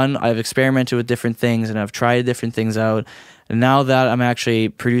 I've experimented with different things and I've tried different things out. And now that I'm actually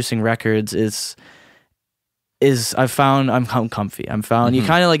producing records, I've found I'm comfy. You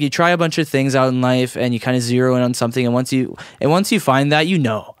kind of like, you try a bunch of things out in life and you kind of zero in on something. And once you find that, you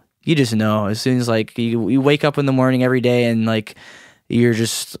just know, as soon as like you wake up in the morning every day and like, you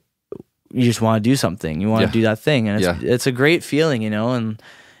just want to do something. You want to do that thing. And it's a great feeling,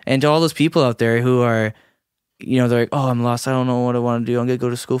 and to all those people out there who are, they're like, oh, I'm lost. I don't know what I want to do. I'm going to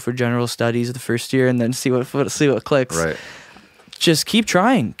go to school for general studies the first year and then see what clicks. Right. Just keep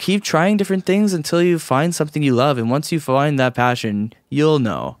trying different things until you find something you love. And once you find that passion, you'll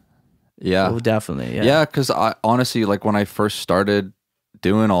know. Yeah. Oh, definitely. Yeah. Yeah. Cause I honestly, like when I first started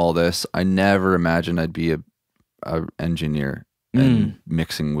doing all this, I never imagined I'd be a engineer and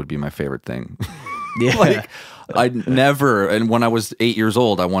mixing would be my favorite thing. Yeah. Like I never, and when I was 8 years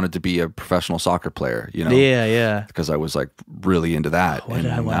old, I wanted to be a professional soccer player, Yeah. because I was like really into that. What did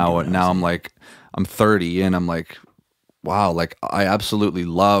I And want to do now I'm like, I'm 30 and I'm like, wow, like I absolutely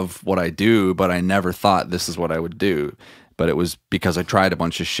love what I do, but I never thought this is what I would do. But it was because I tried a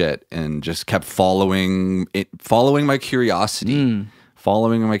bunch of shit and just kept following my curiosity.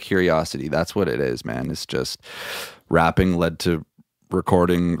 Following my curiosity. That's what it is, man. It's just rapping led to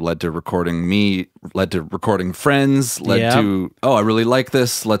recording, led to recording me, led to recording friends, led to, oh, I really like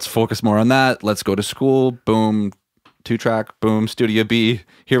this. Let's focus more on that. Let's go to school. Boom. 2-track, boom, Studio B.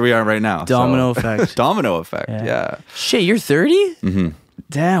 Here we are right now. Domino effect. Domino effect, yeah. Shit, you're 30? Mm-hmm.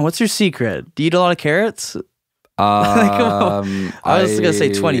 Damn, what's your secret? Do you eat a lot of carrots? I was going to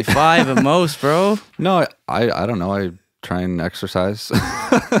say 25 at most, bro. No, I don't know. I try and exercise.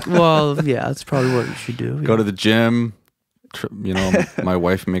 Well, yeah, that's probably what you should do. Go to the gym. You know, my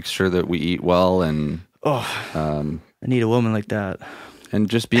wife makes sure that we eat well, and I need a woman like that. And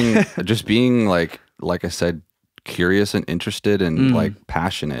just being like I said, curious and interested and like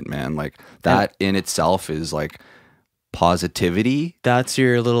passionate, man. Like that in itself is like positivity. That's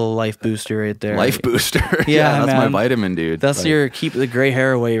your little life booster right there. Life booster. Yeah, that's man. my vitamin, dude. That's like, your keep the gray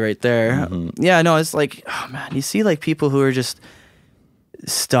hair away right there. Yeah, no, it's like, oh man, you see like people who are just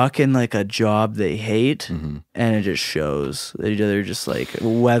stuck in like a job they hate, and it just shows. They're just like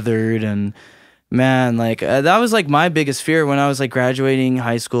weathered, and man, like that was like my biggest fear when I was like graduating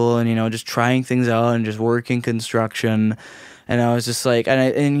high school and, you know, just trying things out and just working construction. And I was just like,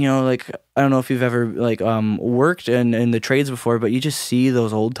 and you know, like, I don't know if you've ever like worked in the trades before, but you just see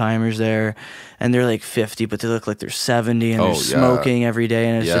those old timers there, and they're like 50, but they look like they're 70, and they're smoking every day,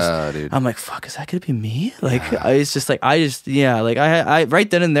 and it's just, dude. I'm like, fuck, is that gonna be me? Like, it's just like, I right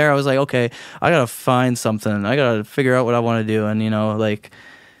then and there, I was like, okay, I gotta find something, I gotta figure out what I want to do, and you know, like,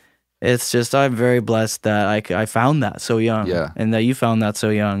 it's just, I'm very blessed that I found that so young, and that you found that so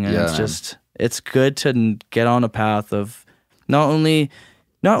young, and it's just, it's good to get on a path of not only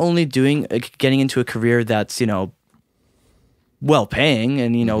getting into a career that's, you know, well paying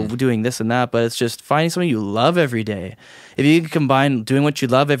and, you know, doing this and that, but it's just finding something you love every day. If you can combine doing what you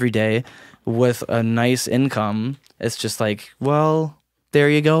love every day with a nice income, it's just like, well, there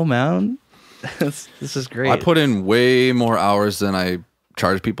you go, man. This is great. I put in way more hours than I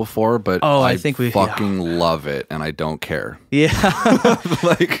charge people for, but I think we fucking love it, and I don't care. Yeah.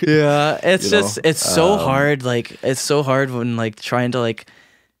 Like, yeah, it's just, it's so hard. Like, it's so hard when like trying to like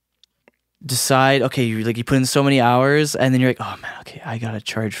decide, okay, you put in so many hours, and then you're like, oh man, okay, I gotta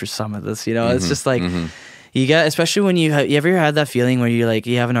charge for some of this, you know. It's just like, you get, especially when you ever had that feeling where you like,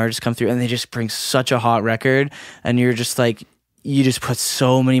 you have an artist come through and they just bring such a hot record, and you're just like, you just put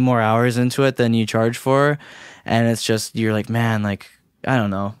so many more hours into it than you charge for, and it's just, you're like, man, like, I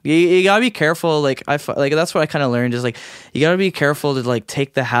don't know. You gotta be careful. Like that's what I kind of learned is like, you gotta be careful to like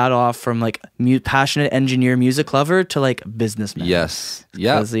take the hat off from like passionate engineer, music lover to like businessman. Yes.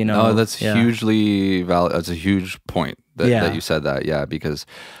 Yeah. You know, that's hugely valid. That's a huge point that you said that. Yeah, because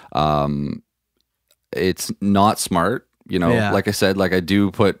it's not smart. You know, like I said, like I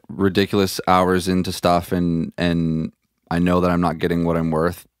do put ridiculous hours into stuff, and I know that I'm not getting what I'm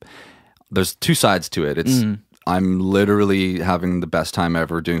worth. There's two sides to it. It's I'm literally having the best time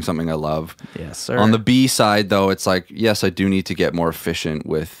ever doing something I love. Yes, sir. On the B side, though, it's like, yes, I do need to get more efficient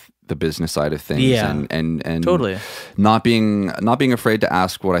with the business side of things. Yeah, and totally. Not being afraid to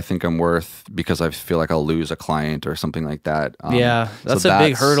ask what I think I'm worth, because I feel like I'll lose a client or something like that. That's a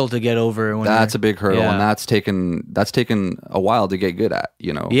big hurdle to get over. That's a big hurdle, and that's taken a while to get good at.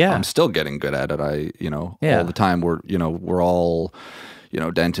 You know, I'm still getting good at it. All the time. We're all, you know,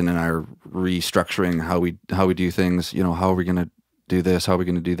 Denton and I are restructuring how we do things. You know, how are we going to do this? How are we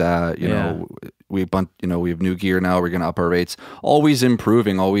going to do that? You know, we have new gear now. We're going to up our rates. Always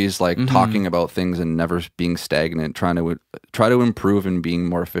improving. Always like talking about things and never being stagnant. Try to improve and being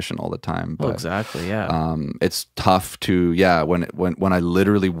more efficient all the time. But, exactly. Yeah. It's tough to when I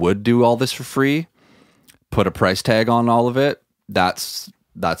literally would do all this for free, put a price tag on all of it. That's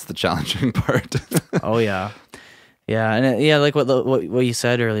the challenging part. Oh yeah. Yeah, and like what you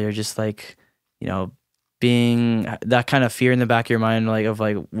said earlier, just like, you know, being that kind of fear in the back of your mind, like of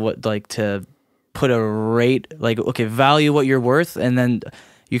like what, like to put a rate, like, okay, value what you're worth, and then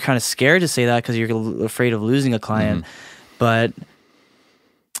you're kind of scared to say that because you're afraid of losing a client. But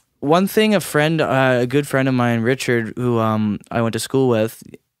one thing, a good friend of mine, Richard, who I went to school with,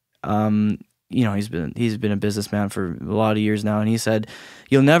 you know, he's been a businessman for a lot of years now, and he said,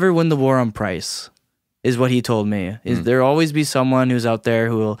 "You'll never win the war on price." Is what he told me. Is there'll always be someone who's out there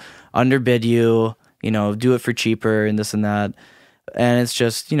who will underbid you, you know, do it for cheaper and this and that. And it's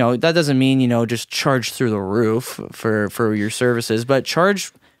just, you know, that doesn't mean, you know, just charge through the roof for your services, but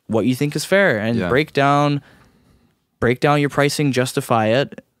charge what you think is fair, and break down your pricing, justify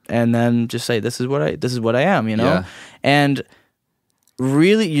it, and then just say, this is what I am, you know? And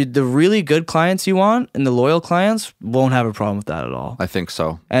really, the really good clients you want and the loyal clients won't have a problem with that at all. I think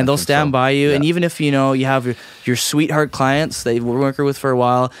so. And they'll stand by you. And even if, you know, you have your sweetheart clients that you were working with for a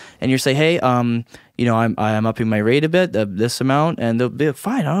while, and you say, hey, you know, I'm upping my rate a bit, this amount, and they'll be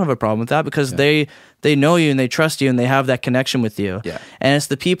fine. I don't have a problem with that because they know you and they trust you and they have that connection with you. Yeah. And it's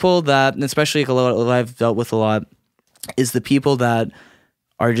the people that, and especially a lot I've dealt with a lot, is the people that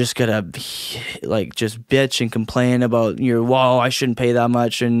are just gonna like just bitch and complain about whoa, I shouldn't pay that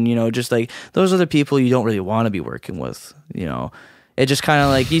much, and you know, just like those are the people you don't really want to be working with. You know, it just kind of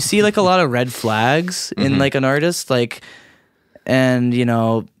like you see like a lot of red flags in like an artist, like, and you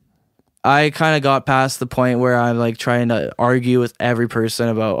know, I kind of got past the point where I'm like trying to argue with every person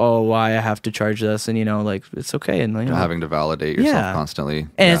about why I have to charge this, and you know, like it's okay, and like, having to validate yourself constantly,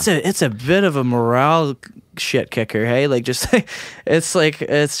 and it's a bit of a morale shit kicker, hey, like just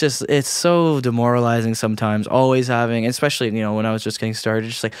it's so demoralizing sometimes, always having, especially you know when I was just getting started,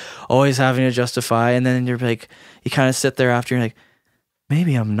 just like always having to justify, and then you're like, you kind of sit there after, you're like,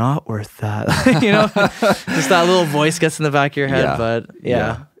 maybe I'm not worth that. You know, just that little voice gets in the back of your head. But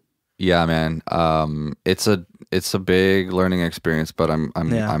yeah, man. It's a big learning experience, but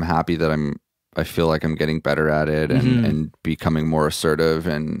I'm happy that I feel like I'm getting better at it and becoming more assertive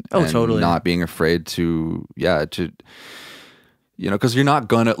and totally not being afraid to you know, because you're not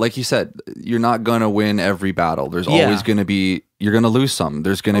gonna, like you said, you're not gonna win every battle. There's always gonna be, you're gonna lose some.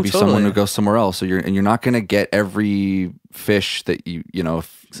 There's gonna be someone who goes somewhere else. So you're not gonna get every fish that you know.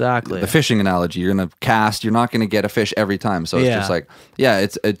 Exactly. The fishing analogy, you're gonna cast. You're not gonna get a fish every time. So it's just like,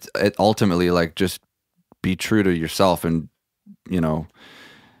 it ultimately like just be true to yourself, and you know,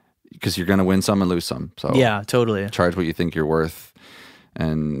 because you're gonna win some and lose some. So yeah, totally. Charge what you think you're worth,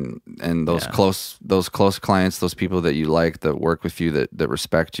 and those close clients, those people that you like, that work with you, that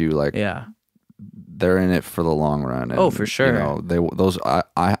respect you, like they're in it for the long run. And, for sure. You know,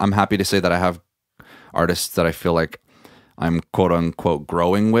 I'm happy to say that I have artists that I feel like I'm quote unquote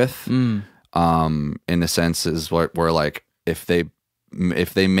growing with, in the sense is where like if they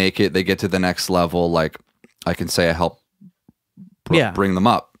make it, they get to the next level, like I can say I help bring them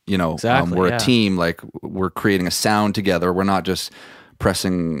up, you know. Exactly, we're a team, like we're creating a sound together. We're not just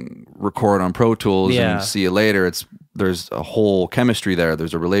pressing record on Pro Tools and see you later. There's a whole chemistry there.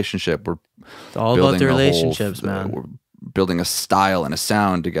 There's a relationship. It's all about the relationships, man. We're building a style and a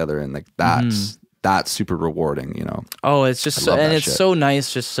sound together, and like that's super rewarding, you know. Oh, it's just and it's so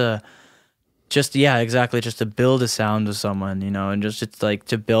nice just to build a sound with someone, you know, and just like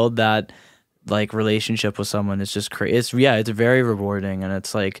to build that like relationship with someone. It's just it's very rewarding. And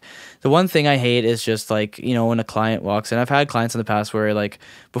it's like the one thing I hate is just like, you know, when a client walks in, I've had clients in the past where like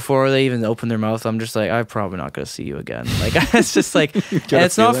before they even open their mouth, I'm just like, I'm probably not going to see you again. Like it's just like, and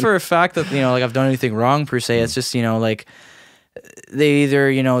it's not for a fact that, you know, like I've done anything wrong per se. It's just, you know, like they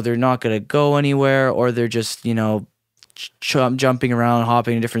either, you know, they're not going to go anywhere, or they're just, you know, jumping around,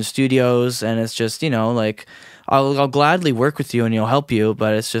 hopping to different studios. And it's just, you know, like I'll gladly work with you and you'll help you,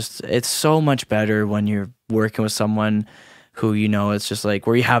 but it's so much better when you're working with someone who, you know, it's just like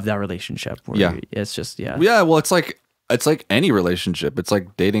where you have that relationship. Where it's just, Yeah. Well, it's like any relationship. It's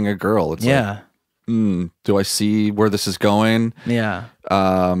like dating a girl. It's like, do I see where this is going? Yeah.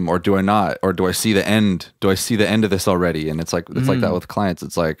 Or do I not? Or do I see the end? Do I see the end of this already? And it's like that with clients.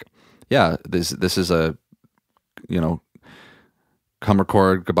 It's like, yeah, this is a, you know, come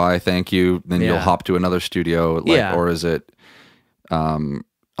record, goodbye, thank you. Then you'll hop to another studio. Like, or is it, I'm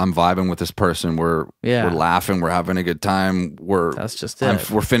vibing with this person. We're laughing. We're having a good time. That's just it.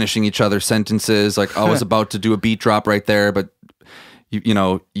 We're finishing each other's sentences. Like, I was about to do a beat drop right there, but you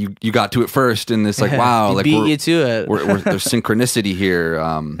know, you got to it first, and it's like, wow, like beat you to it. There's synchronicity here.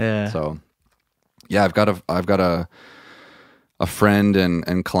 So yeah, I've got a friend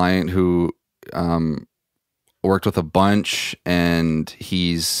and client who worked with a bunch, and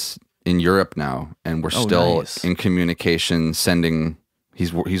he's in Europe now, and we're still in communication, sending.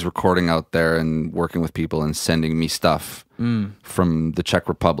 He's recording out there and working with people and sending me stuff from the Czech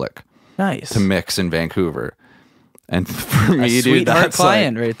Republic, to mix in Vancouver. And for me, a sweetheart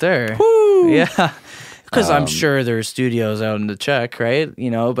client right there. Woo! Yeah, because I'm sure there's studios out in the Czech, right?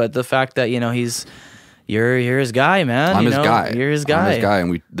 You know, but the fact that, you know, you're his guy, man. I'm his guy. You're his guy. I'm his guy,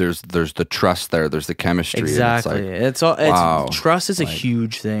 and there's the trust there. There's the chemistry. Exactly. It's wow. Trust is a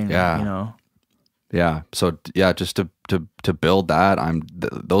huge thing. Yeah. You know. Yeah. So yeah, just to build that,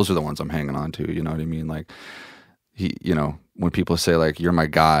 those are the ones I'm hanging on to. You know what I mean? Like you know, when people say like, you're my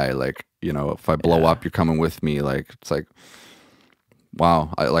guy, like, you know, if I blow up, you're coming with me. Like, it's like,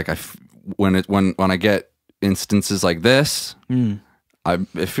 wow. When I get instances like this, I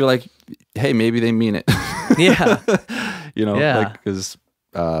feel like, hey, maybe they mean it. Yeah. You know, like, because,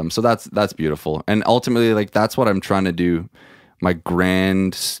 so that's beautiful. And ultimately, like, that's what I'm trying to do. My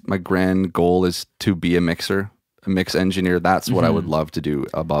grand goal is to be a mixer. a mix engineer. That's what I would love to do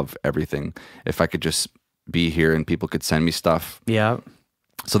above everything. If I could just be here and people could send me stuff. Yeah.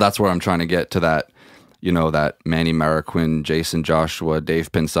 So that's where I'm trying to get to that, you know, that Manny Marroquin, Jason Joshua,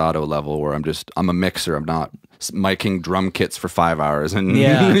 Dave Pinsato level where I'm a mixer. I'm not miking drum kits for 5 hours. And,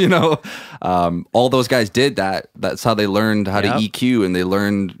 you know, all those guys did that. That's how they learned how to EQ, and they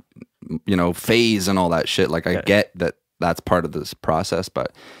learned, you know, phase and all that shit. Like, I get that that's part of this process.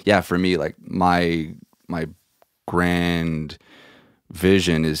 But yeah, for me, like my grand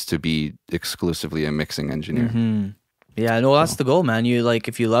vision is to be exclusively a mixing engineer. Yeah, no, that's the goal, man. You like,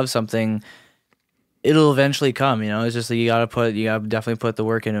 if you love something, it'll eventually come, you know. It's just that you gotta definitely put the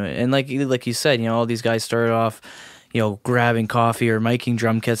work into it. And like you said, you know, all these guys started off, you know, grabbing coffee or miking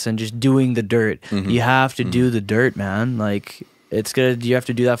drum kits and just doing the dirt. You have to do the dirt, man. Like, you have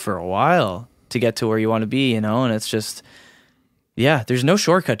to do that for a while to get to where you want to be, you know. And it's just, yeah, there's no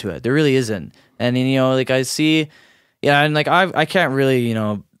shortcut to it. There really isn't. And you know, like I see, yeah, and like I can't really, you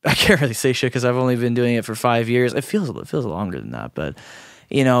know, I can't really say shit because I've only been doing it for 5 years. It feels longer than that, but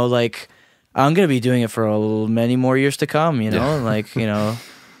you know, like, I'm gonna be doing it for many more years to come, you know. Like, you know,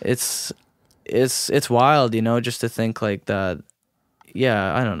 it's wild, you know, just to think like that.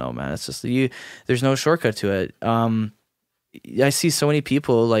 Yeah, I don't know, man. It's just there's no shortcut to it. I see so many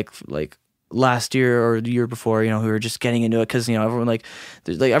people like last year or the year before, you know, who are just getting into it because, you know,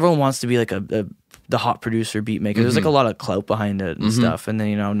 everyone wants to be like the hot producer, beat maker. There's like a lot of clout behind it and stuff, and then,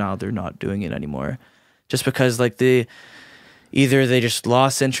 you know, now they're not doing it anymore, just because like either they just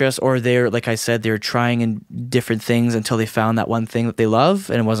lost interest, or they're, like I said, they're trying in different things until they found that one thing that they love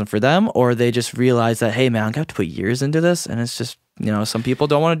and it wasn't for them, or they just realized that, hey man, I have to put years into this, and it's just, you know, some people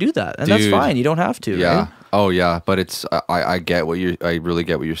don't want to do that, and that's fine. You don't have to. Yeah. Right? Oh yeah. But it's, I get I really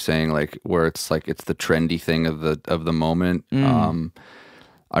get what you're saying. Like, where it's like, it's the trendy thing of the moment.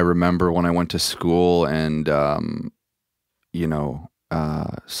 I remember when I went to school and, you know,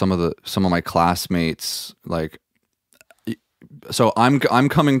 some of my classmates, like, so I'm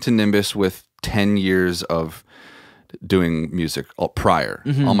coming to Nimbus with 10 years of doing music prior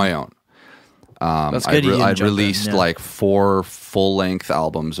on my own. That's good. I'd released like 4 full-length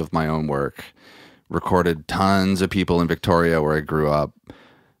albums of my own work, recorded tons of people in Victoria where I grew up,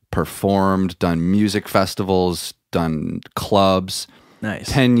 performed, done music festivals, done clubs. Nice.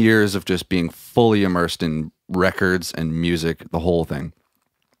 10 years of just being fully immersed in records and music, the whole thing.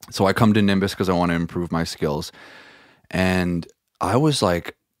 So I come to Nimbus because I want to improve my skills. And I was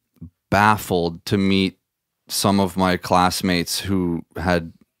like baffled to meet some of my classmates who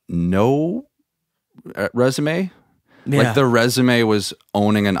had no resume. Yeah. Like, their resume was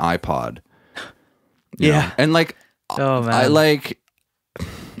owning an iPod. You know? And like, oh man,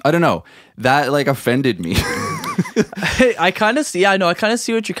 I don't know, that like offended me. I kind of see. Yeah, no, I kind of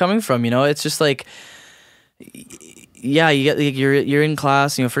see what you're coming from. You know, it's just like, yeah, you get like, you're in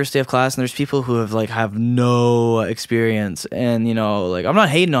class, you know, first day of class, and there's people who have no experience, and you know, like, I'm not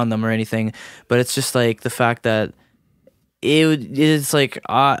hating on them or anything, but it's just like the fact that it's like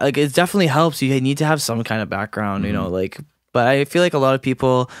it definitely helps. You need to have some kind of background, you know, like, but I feel like a lot of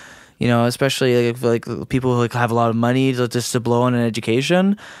people, you know, especially like people who like have a lot of money just to blow on an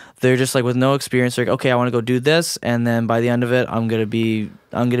education, they're just like, with no experience, they're like, okay, I want to go do this, and then by the end of it, I'm gonna be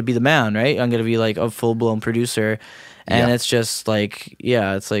the man, right? I'm gonna be like a full blown producer. And it's just like,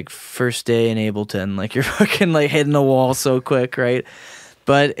 yeah, it's like first day in Ableton, like you're fucking like hitting the wall so quick, right?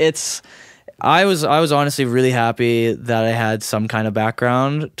 But I was honestly really happy that I had some kind of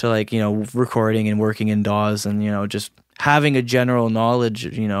background to, like, you know, recording and working in DAWs, and, you know, just having a general knowledge,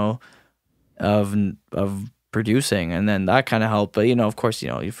 you know, of producing, and then that kind of helped. But, you know, of course, you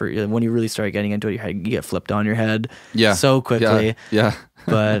know, when you really start getting into it, you get flipped on your head so quickly. Yeah.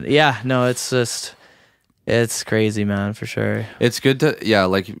 But yeah, no, it's just, it's crazy, man, for sure. It's good to,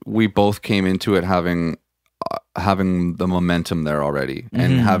 like, we both came into it having the momentum there already,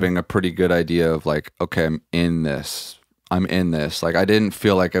 and having a pretty good idea of like, okay, I'm in this. Like, I didn't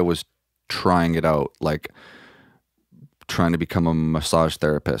feel like I was trying it out, like trying to become a massage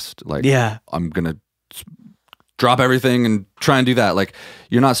therapist. Like, I'm gonna drop everything and try and do that. Like,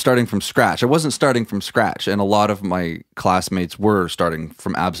 you're not starting from scratch. I wasn't starting from scratch, and a lot of my classmates were starting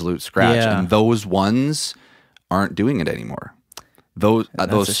from absolute scratch, and those ones aren't doing it anymore. Those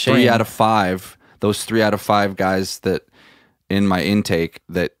 3 out of 5. Those 3 out of 5 guys that in my intake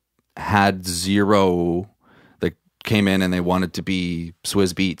that had zero, that came in and they wanted to be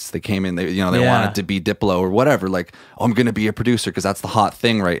Swizz Beats. They came in, they wanted to be Diplo or whatever. Like, oh, I'm going to be a producer because that's the hot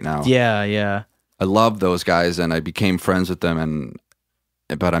thing right now. Yeah. I love those guys, and I became friends with them.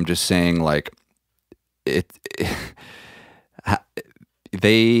 But I'm just saying, like,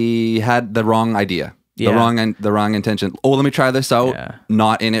 they had the wrong idea. The wrong intention. Oh, let me try this out. Yeah.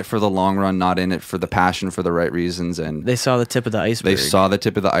 Not in it for the long run, not in it for the passion, for the right reasons. And they saw the tip of the iceberg. They saw the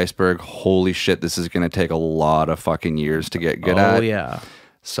tip of the iceberg. Holy shit, this is going to take a lot of fucking years to get good at. Oh, yeah.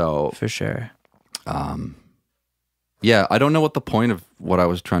 So. For sure. Yeah, I don't know what the point of what I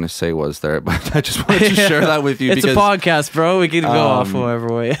was trying to say was there, but I just wanted to share that with you. It's a podcast, bro. We can go off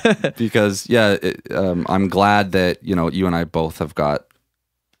whatever way. Because, yeah, I'm glad that, you know, you and I both have got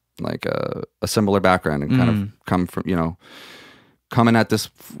like a similar background and kind of come from, you know, coming at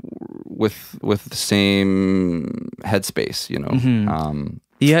this with the same headspace, you know.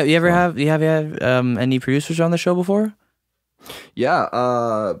 You ever have any producers on the show before? Yeah,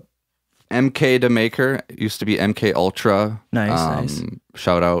 MK the Maker used to be MK Ultra. Nice.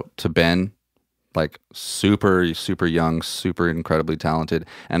 Shout out to Ben, like super young, super incredibly talented,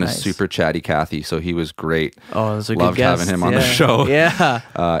 and a super chatty Kathy. So he was great. Oh, that's a Loved good guest. having him on the show. Yeah.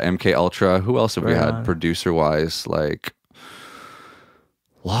 MK Ultra. Who else have we had producer wise? Like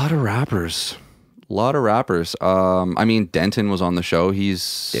a lot of rappers. I mean, Denton was on the show.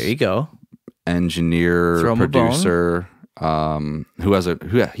 He's there. You go. Engineer, producer.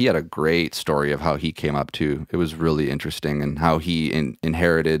 He had a great story of how he came up to. It was really interesting, and how he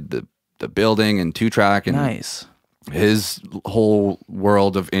inherited the building and 2-track and his whole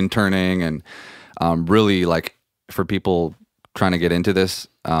world of interning, and really, like, for people trying to get into this,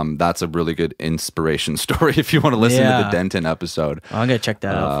 that's a really good inspiration story if you want to listen to the Denton episode. I'm gonna check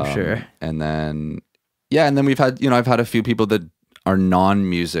that out for sure. And then we've had, you know, I've had a few people that are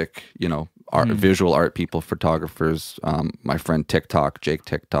non-music, you know, visual art people, photographers. My friend Jake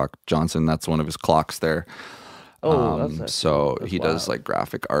TikTok Johnson, that's one of his clocks there. So he does like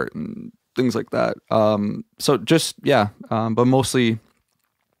graphic art and things like that. So just but mostly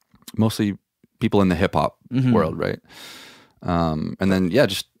people in the hip hop world, right? And then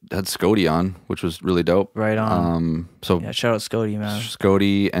just had Scody on, which was really dope. Right on. So shout out Scody, man.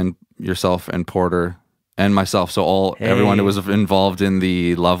 Scody and yourself and Porter. And myself, so everyone who was involved in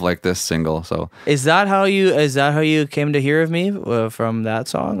the "Love Like This" single. So is that how you came to hear of me from that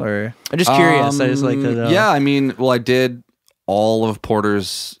song, or I'm just curious? I just like to know. Yeah, I mean, well, I did all of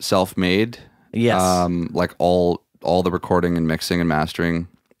Porter's self-made. Yes, like all the recording and mixing and mastering,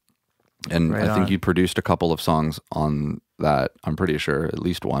 and I think you produced a couple of songs on that. I'm pretty sure, at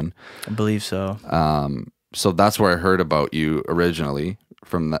least one. I believe so. So that's where I heard about you originally.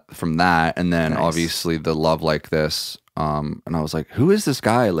 From that, and then obviously the "Love Like This," and I was like, who is this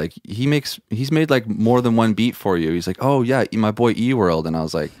guy? Like, he's made like more than one beat for you. He's like, oh yeah, my boy E-World. And I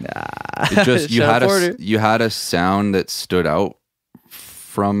was like, it just you had a sound that stood out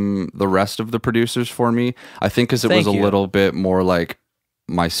from the rest of the producers for me. I think because it was a little bit more like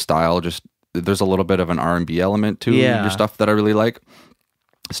my style. Just there's a little bit of an R&B element to your stuff that I really like.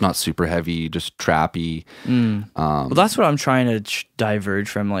 It's not super heavy, just trappy. Well, that's what I'm trying to diverge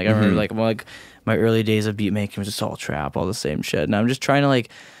from. Like, I remember, like my early days of beat making was just all trap, all the same shit. And I'm just trying to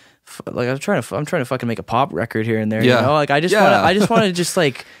I'm trying to fucking make a pop record here and there. You know, like I just want to just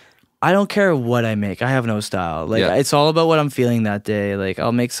like, I don't care what I make. I have no style. Like it's all about what I'm feeling that day. Like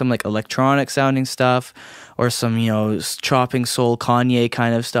I'll make some like electronic sounding stuff, or some, you know, chopping soul Kanye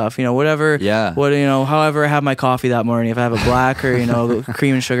kind of stuff, you know, whatever. Yeah. What, you know, however I have my coffee that morning, if I have a black or, you know,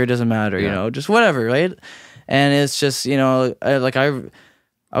 cream and sugar, doesn't matter, you know, just whatever, right? And it's just, you know,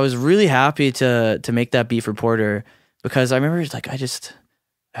 I was really happy to make that beat for Porter, because I remember like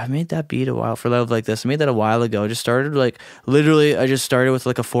I made that beat a while for "Love Like This." I made that a while ago. Just started like literally, I just started with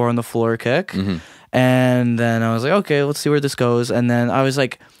like a 4 on the floor kick, and then I was like, okay, let's see where this goes. And then I was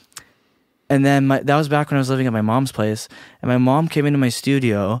like. And then that was back when I was living at my mom's place, and my mom came into my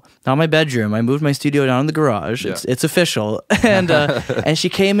studio, not my bedroom. I moved my studio down in the garage. Yeah. It's official. And and she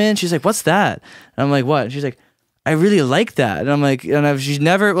came in. She's like, "What's that?" And I'm like, "What?" And she's like, "I really like that." And I'm like,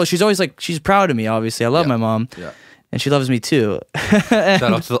 she's always like, she's proud of me. Obviously, I love my mom. Yeah. And she loves me too. Shout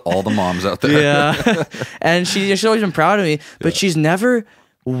out to all the moms out there. Yeah. And she's always been proud of me, but she's never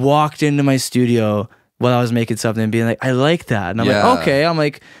walked into my studio while I was making something and being like, "I like that." And I'm like, okay. I'm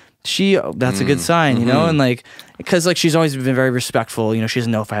like, that's a good sign, you know? And like, because like she's always been very respectful, you know, she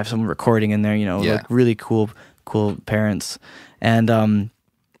doesn't know if I have someone recording in there, you know, like really cool parents. And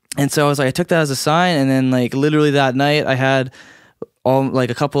so I was like, I took that as a sign. And then like literally that night I had like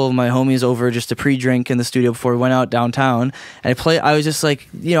a couple of my homies over just to pre-drink in the studio before we went out downtown. And I was just like,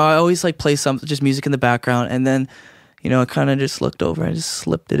 you know, I always like play just music in the background. And then, you know, I kind of just looked over, I just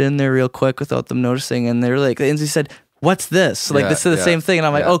slipped it in there real quick without them noticing. And they said, "What's this?" Like, this is the same thing. And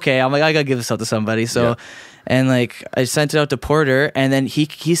I'm like, okay, I gotta give this out to somebody. So And like I sent it out to Porter, and then he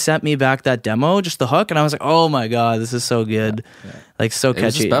sent me back that demo, just the hook, and I was like, oh my god, this is so good. Yeah. Like so catchy. It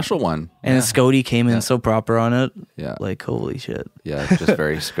was a special one. And then Scody came in so proper on it. Yeah. Like holy shit. Yeah, just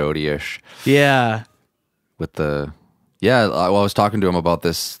very Scody-ish. Yeah. With the I was talking to him about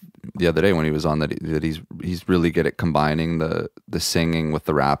this the other day when he was on that he's really good at combining the singing with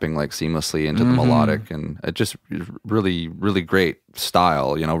the rapping like seamlessly into the melodic, and it just really great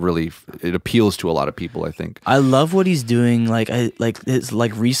style, you know, really it appeals to a lot of people, I think. I love what he's doing, like his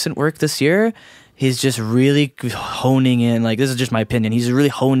like recent work this year. He's just really honing in, like, this is just my opinion, he's really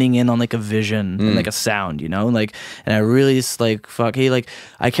honing in on like a vision and like a sound, you know, like, and I really just like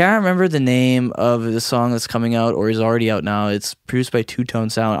I can't remember the name of the song that's coming out or is already out now. It's produced by Two Tone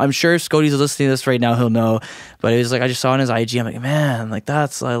Sound. I'm sure if Scody's listening to this right now, he'll know, but it was like I just saw on his IG, I'm like, man, like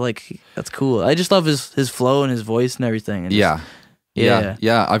that's cool. I just love his flow and his voice and everything, and yeah.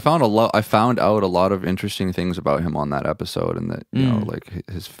 I found out a lot of interesting things about him on that episode, and that, you know, like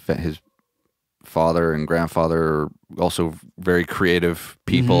his father and grandfather are also very creative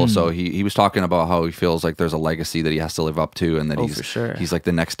people. So he was talking about how he feels like there's a legacy that he has to live up to, and that he's like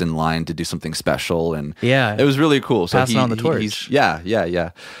the next in line to do something special. And it was really cool. So passing on the torch.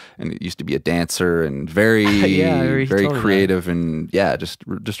 And he used to be a dancer and very very creative, and just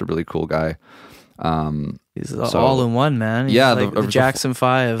a really cool guy. He's all in one, man. He's like the Jackson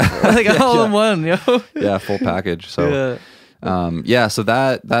 5, like all in one, yo. Yeah, full package. So so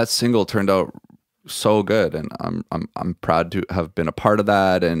that single turned out so good, and I'm proud to have been a part of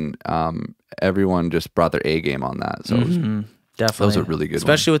that, and everyone just brought their A game on that. So it was, definitely, that was a really good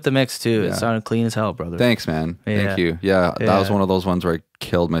especially one. With the mix too. It sounded clean as hell, brother. Thanks, man. Thank you. That was one of those ones where I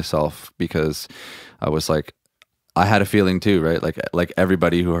killed myself, because I was like, I had a feeling too, right? Like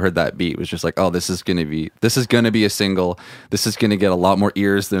everybody who heard that beat was just like, oh, this is gonna be a single. This is gonna get a lot more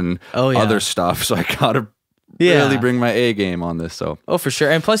ears than other stuff. So I gotta really bring my A game on this. So for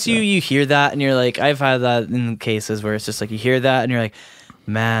sure. And plus you hear that and you're like, I've had that in cases where it's just like you hear that and you're like,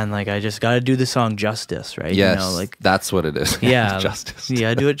 man, like I just got to do the song justice, right? Yes, you know, like that's what it is. Yeah, justice.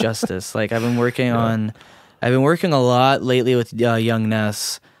 Yeah, do it justice. Like I've been working a lot lately with Young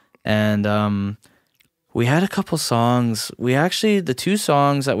Ness, and we had a couple songs. The two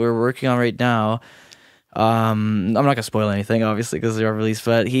songs that we're working on right now. I'm not gonna spoil anything, obviously, because they're released.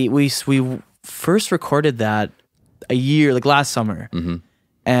 But we first recorded that a year, like last summer,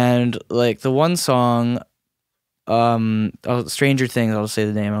 and like the one song, Stranger Things. I'll say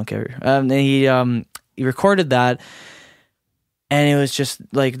the name. I don't care. And he recorded that, and it was just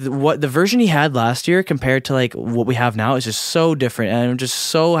like what the version he had last year compared to like what we have now is just so different. And I'm just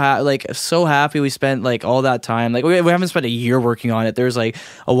so happy we spent like all that time. Like we haven't spent a year working on it. There was like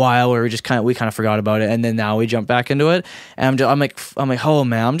a while where we kind of forgot about it, and then now we jump back into it. And I'm like, oh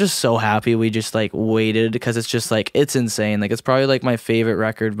man, I'm just so happy we just like waited, because it's just like it's insane. Like it's probably like my favorite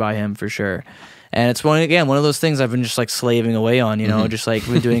record by him for sure. And it's one of those things I've been just like slaving away on, you know, just like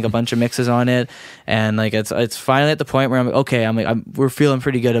we're doing a bunch of mixes on it, and like it's finally at the point where I'm like, okay, we're feeling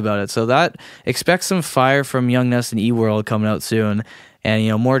pretty good about it. So that, expect some fire from Young Ness and E-World coming out soon, and you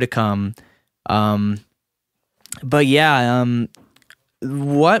know, more to come. But yeah,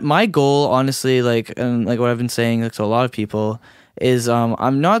 what my goal, honestly, like, and like what I've been saying to a lot of people is,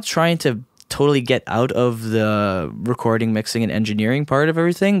 I'm not trying to totally get out of the recording, mixing, and engineering part of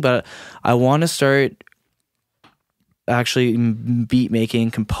everything, but I want to start actually beat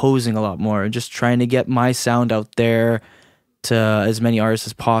making, composing a lot more, just trying to get my sound out there to as many artists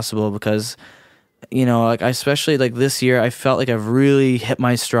as possible, because you know, like especially like this year, I felt like I've really hit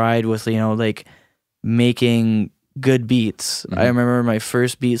my stride with, you know, like making good beats. I remember my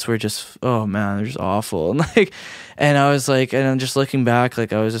first beats were just, oh man, they're just awful. And I was like, and I'm just looking back,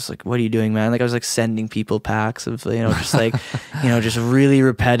 like I was just like, what are you doing, man? Like I was like sending people packs of, you know, just like, you know, just really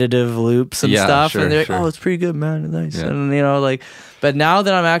repetitive loops and stuff. And they're like, oh, it's pretty good, man. Nice. Yeah. And you know, like, but now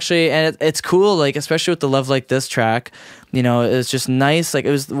that I'm actually, and it's cool, like, especially with the Love Like This track, you know, it's just nice. Like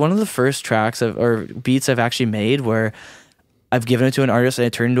it was one of the first tracks or beats I've actually made where I've given it to an artist and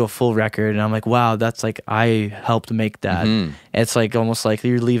it turned into a full record, and I'm like, wow, that's like, I helped make that. It's like almost like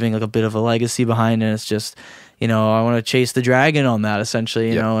you're leaving like a bit of a legacy behind, and it's just, you know, I want to chase the dragon on that,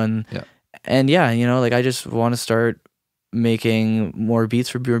 essentially, you know, and yeah, you know, like I just want to start making more beats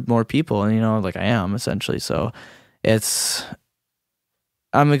for more people, and you know, like I am essentially. So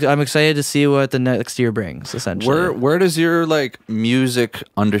I'm excited to see what the next year brings, essentially. Where does your like music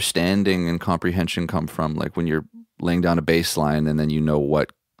understanding and comprehension come from? Like when you're laying down a bass line, and then you know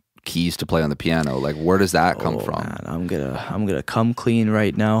what keys to play on the piano? Like, where does that come from? Man, I'm gonna come clean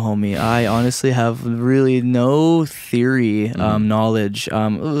right now, homie. I honestly have really no theory knowledge,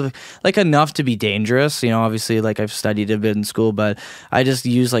 like enough to be dangerous. You know, obviously, like I've studied a bit in school, but I just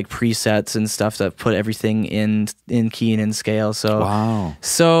use like presets and stuff that put everything in key and in scale. So Wow.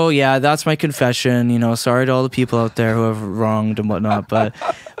 So yeah, that's my confession. You know, sorry to all the people out there who have wronged and whatnot, but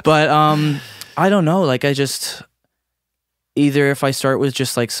I don't know. Like I just. Either if I start with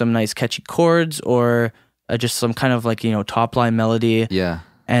just like some nice catchy chords or just some kind of like, you know, top line melody. Yeah.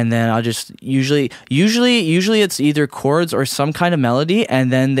 And then I'll just usually it's either chords or some kind of melody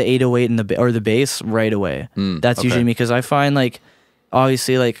and then the 808 and the bass right away. That's usually me, because I find like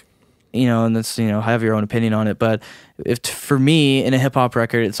obviously like, you know, and that's, you know, have your own opinion on it, but for me in a hip hop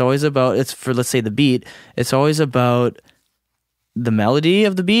record, it's always about, it's for, let's say, the beat, it's always about the melody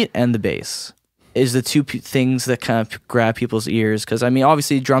of the beat and the bass. Is the two things that kind of grab people's ears. Because I mean,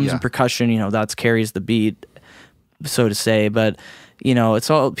 obviously drums and percussion, you know, that carries the beat, so to say. But you know, it's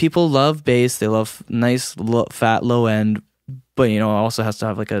all, people love bass. They love nice fat low end, but you know, it also has to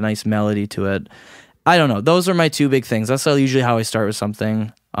have like a nice melody to it. I don't know. Those are my two big things. That's usually how I start with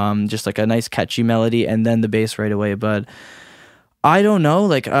something. Just like a nice catchy melody and then the bass right away. But I don't know.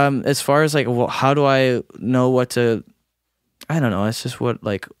 Like as far as like, well, how do I know what to? I don't know. It's just what,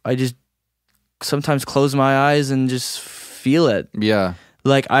 like, I just sometimes close my eyes and just feel it. Yeah.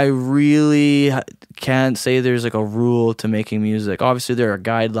 Like I really can't say there's like a rule to making music. Obviously there are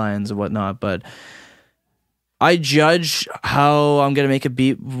guidelines and whatnot, but I judge how I'm gonna make a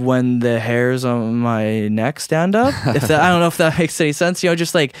beat when the hairs on my neck stand up. If that, I don't know if that makes any sense. You know,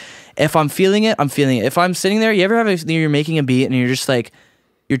 just like if I'm feeling it, I'm feeling it. If I'm sitting there, you ever have you're making a beat and you're just like,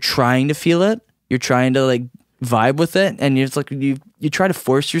 you're trying to feel it, you're trying to like vibe with it, and you're like you try to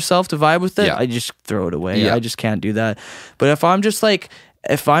force yourself to vibe with it. I just throw it away. I just can't do that. But if I'm just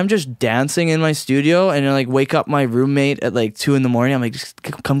dancing in my studio and I like wake up my roommate at like 2 a.m, I'm like, just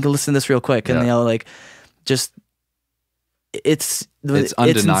come to listen to this real quick, and they'll like just it's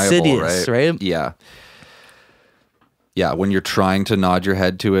undeniable, it's right? Yeah, when you're trying to nod your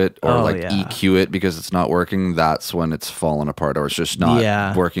head to it or EQ it because it's not working, that's when it's fallen apart, or it's just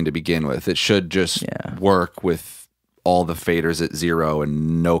not working to begin with. It should just work with all the faders at 0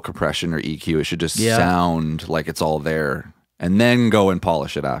 and no compression or EQ. It should just sound like it's all there, and then go and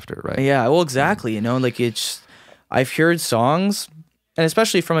polish it after, right? Yeah, well, exactly. You know, like I've heard songs, and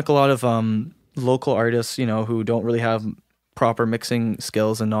especially from like a lot of local artists, you know, who don't really have proper mixing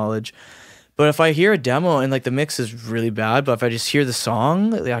skills and knowledge. But if I hear a demo and like the mix is really bad, but if I just hear the song,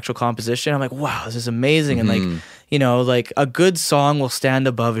 the actual composition, I'm like, wow, this is amazing. And like, you know, like a good song will stand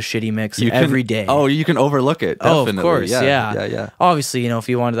above a shitty mix every day. Oh, you can overlook it. Definitely. Oh, of course. Yeah. Obviously, you know, if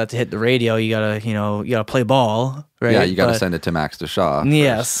you wanted that to hit the radio, you gotta play ball, right? Yeah, you gotta send it to Max DeShaw.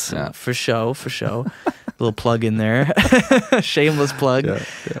 Yes, for sure. Little plug in there. Shameless plug.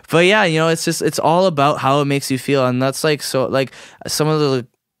 But yeah, you know, it's all about how it makes you feel. And that's like, so like some of the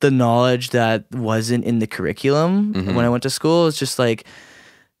knowledge that wasn't in the curriculum when I went to school. It's just like,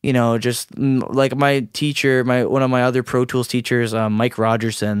 you know, just like my teacher, one of my other Pro Tools teachers, Mike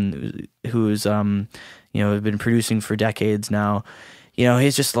Rogerson, who's you know, been producing for decades now. You know,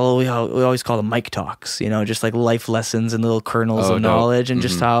 he's just, we always call them Mike Talks, you know, just like life lessons and little kernels of knowledge, and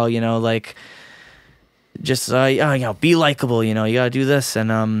just how, you know, like just you know, be likable, you know, you gotta do this.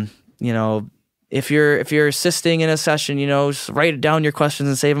 And you know, if you're assisting in a session, you know, just write down your questions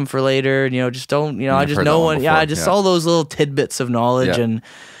and save them for later. And, you know, just don't, you know, all those little tidbits of knowledge. And,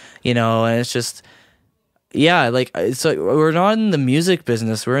 you know, and it's just, like, it's like, we're not in the music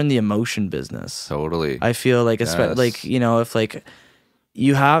business, we're in the emotion business. Totally. I feel like, like, you know, if like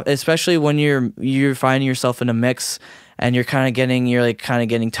you have, especially when you're finding yourself in a mix and you're kind of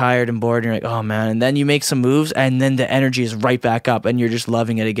getting tired and bored, and you're like, oh man, and then you make some moves and then the energy is right back up and you're just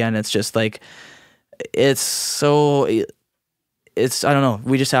loving it again. It's just like, I don't know,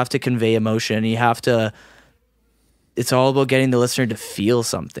 we just have to convey emotion. It's all about getting the listener to feel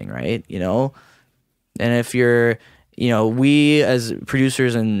something, right? You know? And if you're, you know, we as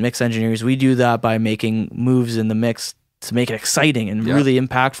producers and mix engineers, we do that by making moves in the mix to make it exciting and really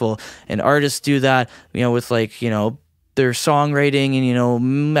impactful. And artists do that, you know, with like, you know, their songwriting and, you know,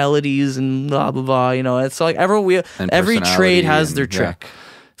 melodies and blah, blah, blah. You know, it's like every trade has their trick.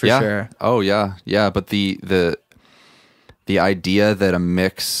 For sure. Oh yeah. Yeah. But the idea that a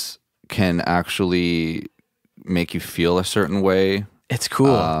mix can actually make you feel a certain way, it's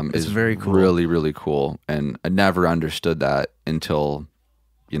cool. It's very cool. Really, really cool. And I never understood that until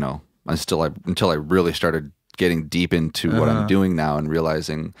I really started getting deep into what I'm doing now and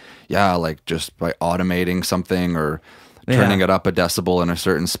realizing, like just by automating something or turning it up a decibel in a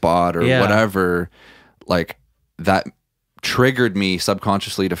certain spot or whatever, like that triggered me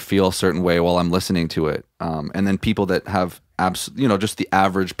subconsciously to feel a certain way while I'm listening to it. And then people that have just the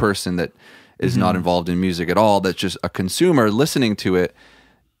average person that is not involved in music at all, that's just a consumer listening to it,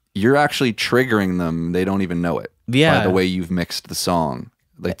 you're actually triggering them. They don't even know it by the way you've mixed the song.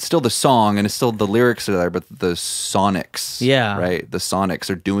 Like, it's still the song and it's still the lyrics are there, but the sonics, right? The sonics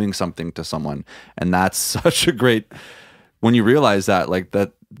are doing something to someone. And that's such a great, when you realize that, like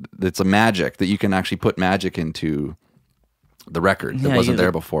that, it's a magic that you can actually put magic into the record that wasn't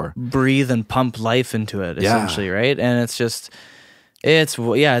there before. Breathe and pump life into it, essentially, right? And it's just, it's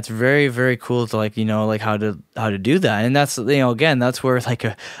very, very cool to like, like how to do that. And that's, again, that's where like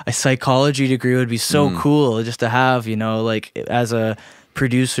a psychology degree would be so cool just to have, like as a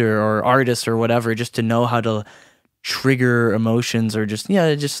producer or artist or whatever, just to know how to trigger emotions or just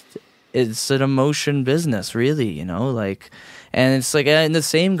it's an emotion business, really, like, and it's like, and the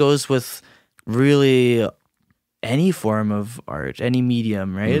same goes with really any form of art, any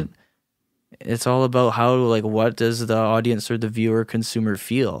medium, right? It's all about how, like, what does the audience or the viewer, consumer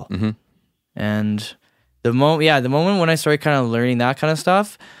feel? And the moment when I started kind of learning that kind of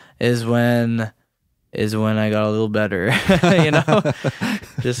stuff is when I got a little better,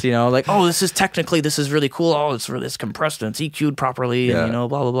 just, like, oh, this is really cool. Oh, it's compressed and it's EQ'd properly and, blah,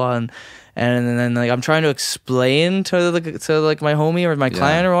 blah, blah. And then like I'm trying to explain to like my homie or my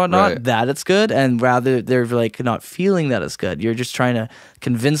client or whatnot that it's good, and rather they're like not feeling that it's good. You're just trying to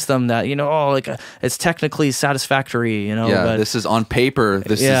convince them that it's technically satisfactory. But this is on paper.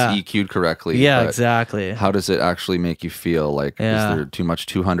 This is EQ'd correctly. Yeah, exactly. How does it actually make you feel? Like, is there too much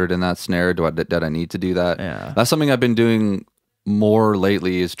 200 in that snare? Did I need to do that? Yeah, that's something I've been doing more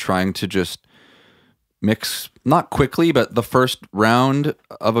lately. Is trying to just mix, not quickly, but the first round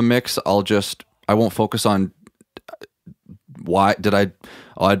of a mix, I won't focus on why did I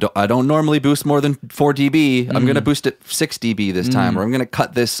don't normally boost more than 4 dB. I'm going to boost it 6 dB this time, or I'm going to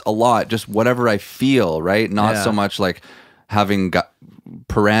cut this a lot, just whatever I feel, right? Not so much like having got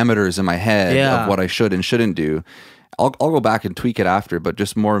parameters in my head of what I should and shouldn't do. I'll go back and tweak it after, but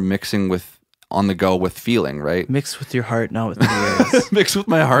just more mixing with on the go with feeling, right? Mix with your heart, not with your ears. Mix with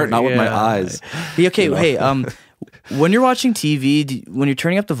my heart, not with my eyes. Okay, hey, when you're watching TV, when you're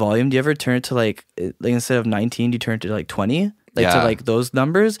turning up the volume, do you ever turn it to like instead of 19, do you turn it to like 20? To like those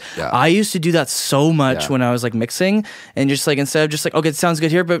numbers? I used to do that so much when I was like mixing, and just like instead of just like, okay, it sounds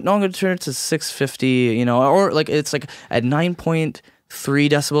good here, but no, I'm going to turn it to 650, or like it's like at 9.3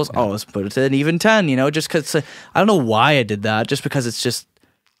 decibels. Oh, let's put it to an even 10, just because I don't know why I did that, just because it's just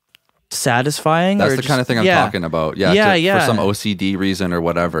satisfying. That's the kind of thing I'm talking about. For some OCD reason or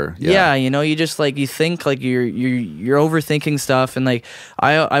whatever. You just like, you think like you're overthinking stuff, and like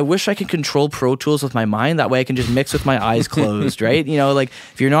I wish I could control Pro Tools with my mind. That way I can just mix with my eyes closed, right? Like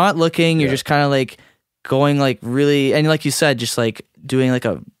if you're not looking, you're just kind of like going like really, and like you said, just like doing like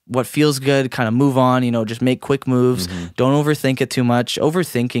what feels good, kind of move on, just make quick moves. Don't overthink it too much.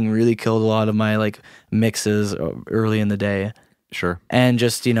 Overthinking really killed a lot of my like mixes early in the day. Sure. And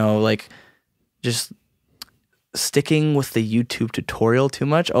just, like just sticking with the YouTube tutorial too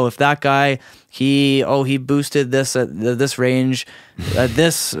much. Oh, if that guy, he boosted this at this range, at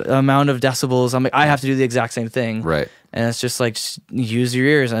this amount of decibels, I'm like, I have to do the exact same thing. Right. And it's just like, use your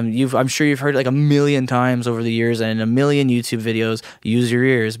ears. I'm sure you've heard it like a million times over the years and a million YouTube videos, use your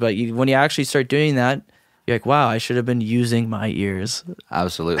ears. But when you actually start doing that, you're like, wow, I should have been using my ears.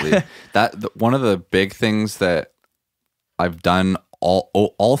 Absolutely. One of the big things that I've done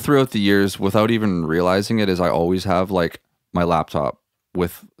all throughout the years without even realizing it is I always have like my laptop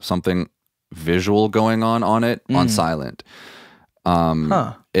with something visual going on it on silent.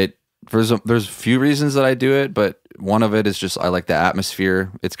 There's a few reasons that I do it, but one of it is just I like the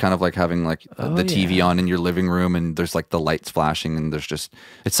atmosphere. It's kind of like having like the TV on in your living room, and there's like the lights flashing, and it's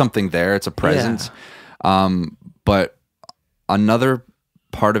something there. It's a presence. But another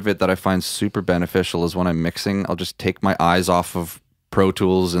part of it that I find super beneficial is when I'm mixing, I'll just take my eyes off of Pro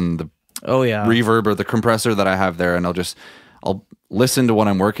Tools and the reverb or the compressor that I have there, and I'll listen to what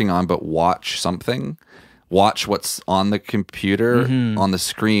I'm working on, but watch what's on the computer on the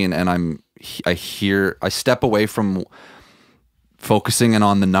screen, and I step away from focusing in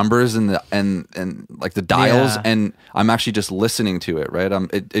on the numbers and like the dials, and I'm actually just listening to it, right?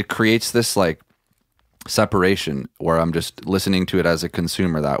 It creates this like separation where I'm just listening to it as a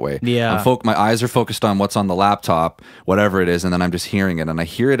consumer that way. My eyes are focused on what's on the laptop, whatever it is, and then I'm just hearing it, and I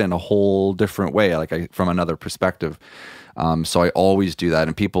hear it in a whole different way, like from another perspective. So I always do that,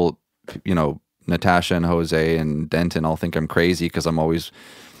 and people, Natasha and Jose and Denton all think I'm crazy because I'm always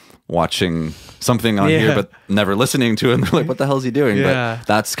watching something on here but never listening to it, and they're like, what the hell is he doing? But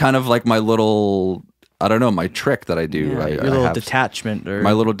that's kind of like my little, I don't know, my trick that I do. Your I little have detachment, or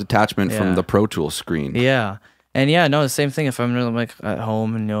my little detachment from the Pro Tools screen. And the same thing if I'm really like at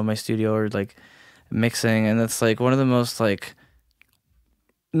home and in my studio or like mixing, and it's like one of the most like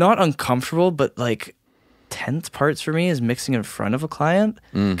not uncomfortable but like tense parts for me is mixing in front of a client,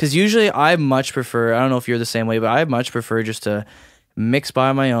 because usually I much prefer, I don't know if you're the same way, but I much prefer just to mix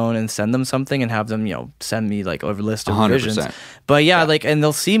by my own and send them something and have them, send me like a list of revisions. But like, and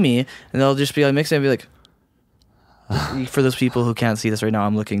they'll see me and they'll just be like mixing and be like, for those people who can't see this right now,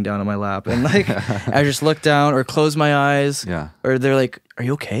 I'm looking down on my lap and like I just look down or close my eyes, or they're like, are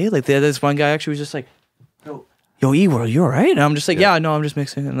you okay? Like this one guy actually was just like, yo, E-World, you all right? And I'm just like, no, I'm just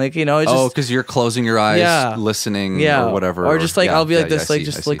mixing. And like, it's just, because you're closing your eyes, listening, or whatever. Or just like, I'll be like this, like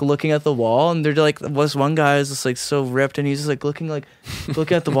just like looking at the wall, and they're like, this one guy is just like so ripped, and he's just like looking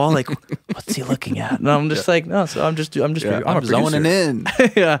at the wall, like, what's he looking at? And I'm just like, no, so I'm zoning in,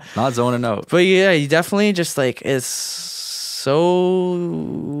 not zoning out. But you definitely just like, it's so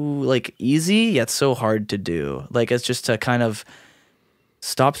like easy yet so hard to do. Like, it's just to kind of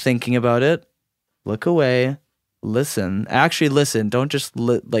stop thinking about it, look away. Actually listen. Don't just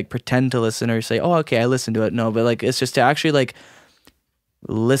like pretend to listen or say, oh, okay, I listened to it. No, but like, it's just to actually like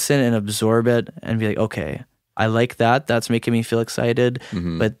listen and absorb it and be like, okay, I like that. That's making me feel excited.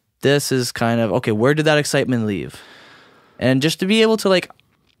 But this is kind of, okay, where did that excitement leave? And just to be able to like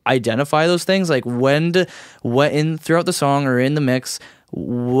identify those things, like throughout the song or in the mix,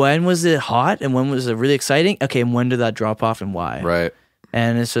 when was it hot and when was it really exciting? Okay, and when did that drop off and why? Right.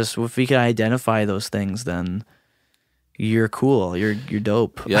 And it's just, if we can identify those things, then you're cool. You're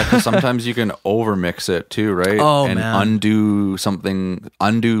dope. Yeah, because sometimes you can overmix it too, right? And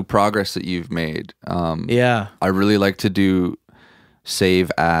undo progress that you've made. I really like to do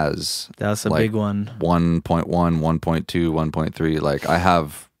save as. That's a big one. 1.1, 1.2, 1.3. Like I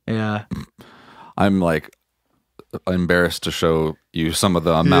have. Yeah. I'm like embarrassed to show you some of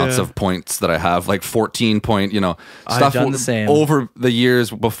the amounts of points that I have, like 14 point, stuff. I've done the same. Over the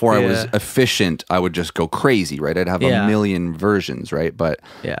years before I was efficient, I would just go crazy, right? I'd have a million versions, right? But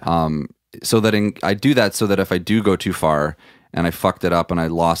so that I do that so that if I do go too far and I fucked it up and I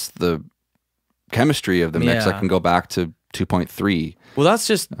lost the chemistry of the mix, I can go back to 2.3. Well, that's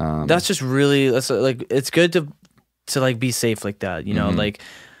just really, like, it's good to like be safe like that, like.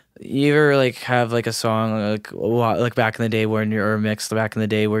 You ever like have like a song like back in the day or a mix back in the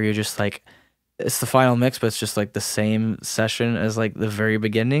day where you're just like, it's the final mix, but it's just like the same session as like the very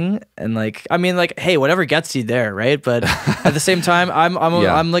beginning, and like, I mean, like, hey, whatever gets you there, right? But at the same time,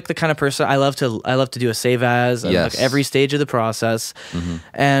 I'm like the kind of person I love to do a save as like every stage of the process,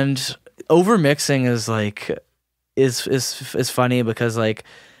 and over mixing is like is funny because like.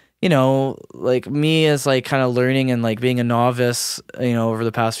 Like me as like kind of learning and like being a novice, over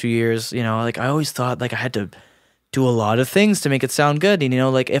the past few years, like I always thought like I had to do a lot of things to make it sound good.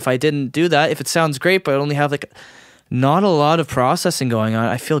 And, like if I didn't do that, if it sounds great, but I only have like not a lot of processing going on,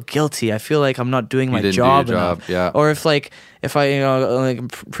 I feel guilty. I feel like I'm not doing my job enough. Yeah. Or if I, like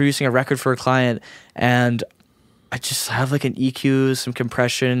producing a record for a client and I just have like an EQ, some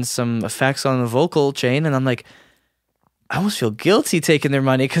compression, some effects on the vocal chain. And I'm like, I almost feel guilty taking their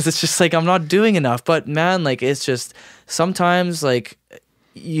money because it's just like I'm not doing enough. But man, like it's just sometimes like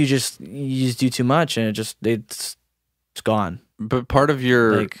you just do too much and it's gone. But part of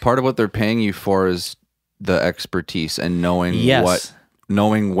what they're paying you for is the expertise and knowing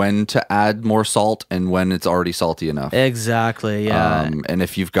knowing when to add more salt and when it's already salty enough. Exactly. Yeah. And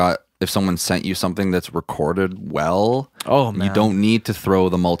if someone sent you something that's recorded well, man, you don't need to throw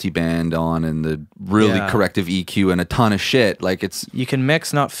the multiband on and the really corrective EQ and a ton of shit. Like you can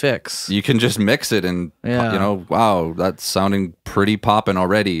mix, not fix. You can just mix it and wow, that's sounding pretty poppin'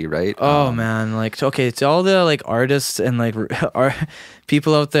 already, right? Oh man, like okay, to all the like artists and like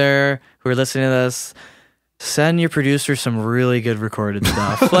people out there who are listening to this. Send your producer some really good recorded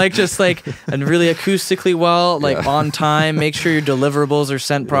stuff, like just like and really acoustically well, like on time. Make sure your deliverables are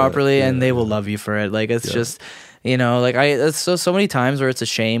sent properly, and they will love you for it. Like it's just, like it's so many times where it's a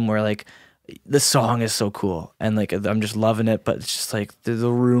shame where like the song is so cool and like I'm just loving it, but it's just like the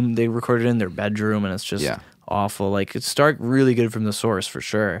room they recorded in their bedroom, and it's just awful. Like it's start really good from the source for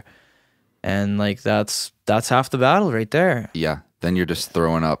sure, and like that's half the battle right there. Yeah, then you're just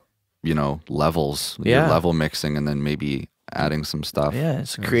throwing up. Levels, level mixing, and then maybe adding some stuff. Yeah,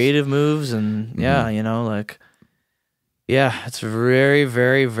 it's creative moves, and it's very,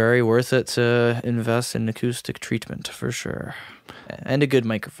 very, very worth it to invest in acoustic treatment for sure, and a good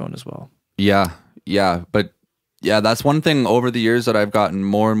microphone as well. Yeah, but Yeah, that's one thing over the years that I've gotten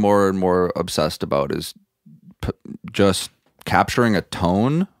more and more and more obsessed about is just capturing a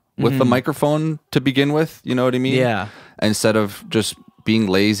tone with the microphone to begin with. You know what I mean? Yeah. Instead of just being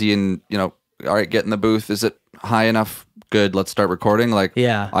lazy and, all right, get in the booth. Is it high enough? Good. Let's start recording. Like,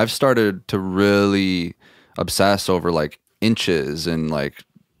 Yeah. I've started to really obsess over like inches and like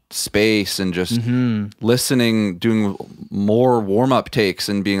space and just listening, doing more warm-up takes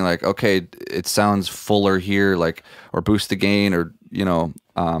and being like, okay, it sounds fuller here, like, or boost the gain, or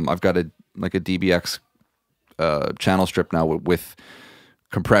I've got a DBX channel strip now with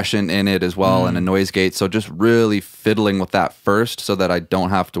compression in it as well and a noise gate, so just really fiddling with that first so that I don't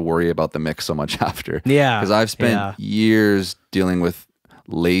have to worry about the mix so much after. Because I've spent years dealing with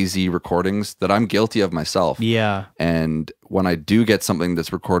lazy recordings that I'm guilty of myself. Yeah. And when I do get something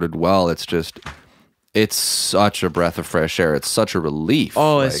that's recorded well, it's such a breath of fresh air. It's such a relief.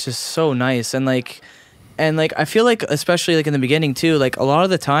 Oh, it's just so nice. And I feel like, especially like in the beginning too, like a lot of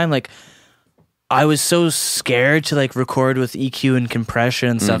the time, like I was so scared to like record with EQ and compression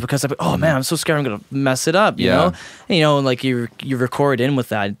and stuff because I'm like, oh man, I'm so scared I'm gonna mess it up, you know? And, like you record in with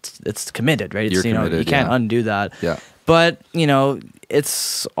that, it's committed, right? It's, committed, you can't undo that. Yeah. But,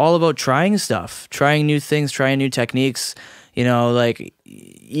 it's all about trying stuff, trying new things, trying new techniques. Like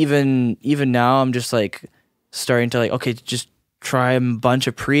even now I'm just like starting to like, okay, just try a bunch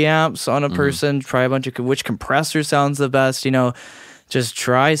of preamps on a person, try a bunch of which compressor sounds the best, just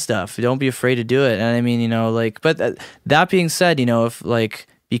try stuff. Don't be afraid to do it. And I mean, but that being said, if like,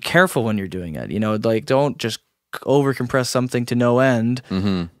 be careful when you're doing it, like don't just over compress something to no end.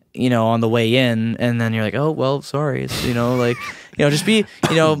 On the way in, and then you're like, oh well, sorry. It's, just be,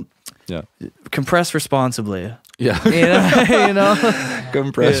 compress responsibly. Yeah.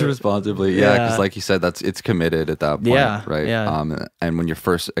 Compress responsibly. Yeah, because like you said, it's committed at that point, right? Yeah. And when you're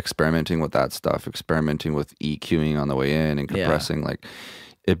first experimenting with that stuff, experimenting with EQing on the way in and compressing, like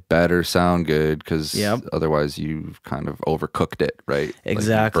it better sound good because otherwise you've kind of overcooked it, right?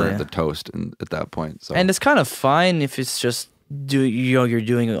 Exactly. Like you burnt the toast at that point. So. And it's kind of fine if it's just you're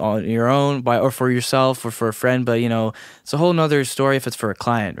doing it on your own or for yourself or for a friend, but it's a whole nother story if it's for a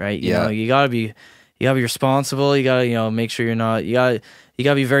client, right? You gotta be responsible. You gotta make sure you gotta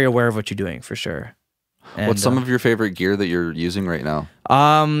be very aware of what you're doing for sure. And, what's some of your favorite gear that you're using right now?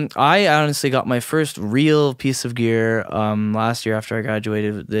 I honestly got my first real piece of gear last year after I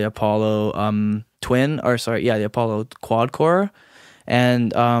graduated, the Apollo the Apollo quad core,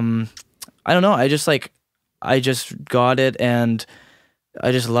 and I don't know, I just got it and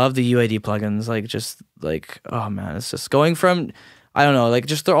I just love the UAD plugins. Oh man, it's just going from, I don't know, like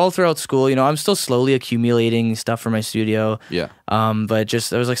just they're all throughout school. I'm still slowly accumulating stuff for my studio. Yeah. But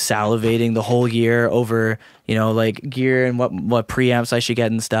just I was like salivating the whole year over, like gear and what preamps I should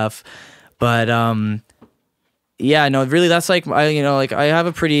get and stuff. But yeah, no, really that's like I have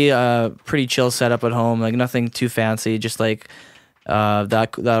a pretty chill setup at home, like nothing too fancy, just like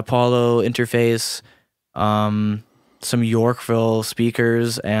that Apollo interface. Some Yorkville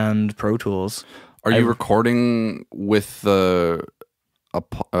speakers and Pro Tools. Are you recording with the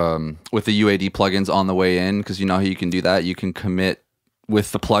UAD plugins on the way in? Because you know how you can do that. You can commit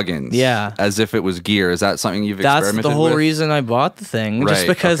with the plugins, as if it was gear. Is that something you've experimented with? That's the whole reason I bought the thing, just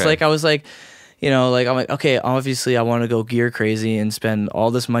because like I was like, I'm like, okay, obviously I want to go gear crazy and spend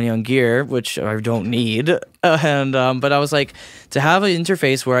all this money on gear, which I don't need. And but I was like, to have an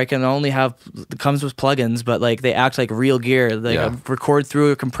interface where I can only have, it comes with plugins, but like they act like real gear. Like I record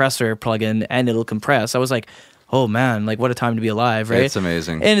through a compressor plugin and it'll compress. I was like, oh man, like what a time to be alive, right? It's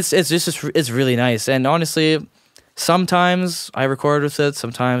amazing. And it's really nice. And honestly, sometimes I record with it.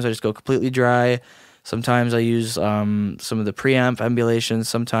 Sometimes I just go completely dry. Sometimes I use some of the preamp emulations,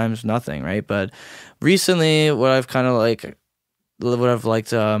 sometimes nothing, right? But recently, what I've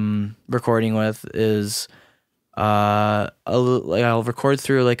liked recording with is I'll record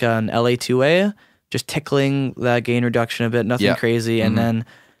through like an LA2A, just tickling that gain reduction a bit, nothing crazy, and then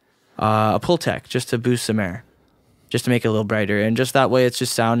a pull tech just to boost some air, just to make it a little brighter, and just that way it's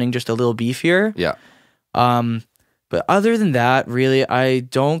just sounding just a little beefier. Yeah. But other than that, really, I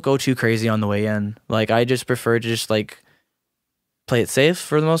don't go too crazy on the way in. Like, I just prefer to just, like, play it safe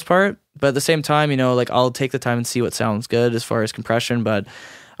for the most part. But at the same time, like, I'll take the time and see what sounds good as far as compression. But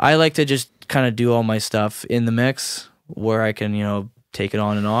I like to just kind of do all my stuff in the mix where I can, take it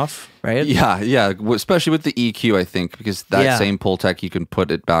on and off, right? Yeah. Especially with the EQ, I think, because that same pull tech, you can put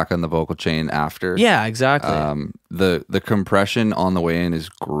it back on the vocal chain after. Yeah, exactly. The compression on the way in is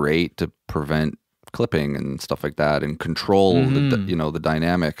great to prevent clipping and stuff like that and control the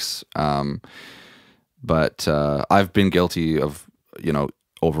dynamics, but I've been guilty of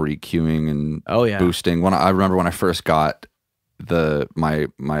over EQing and Oh, yeah. boosting. I remember when I first got my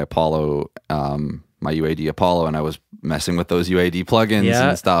Apollo, my UAD Apollo, and I was messing with those UAD plugins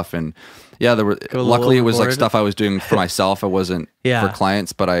and stuff. And yeah, luckily it was like stuff I was doing for myself. It wasn't for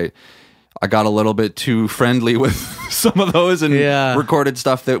clients, but I got a little bit too friendly with some of those and recorded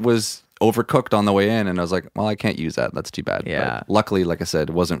stuff that was overcooked on the way in, and I was like, well, I can't use that. That's too bad. Yeah. But luckily, like I said,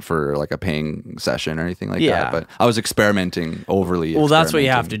 it wasn't for like a paying session or anything like that. But I was experimenting overly. Well, that's what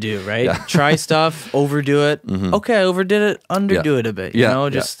you have to do, right? Yeah. Try stuff, overdo it. Okay, I overdid it, underdo it a bit. You know,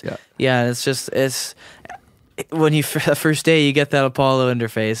 it's when you the first day you get that Apollo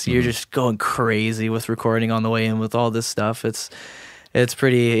interface, you're just going crazy with recording on the way in with all this stuff. It's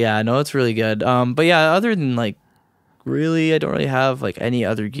pretty. Yeah, no, it's really good. But yeah, other than like. Really, I don't really have like any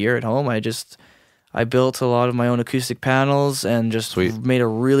other gear at home. I built a lot of my own acoustic panels and just made a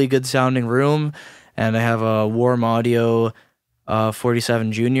really good sounding room. And I have a Warm Audio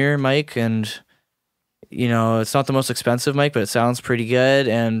 47 Junior mic, and you know, it's not the most expensive mic, but it sounds pretty good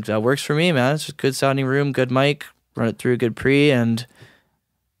and works for me, man. It's just a good sounding room, good mic, run it through a good pre, and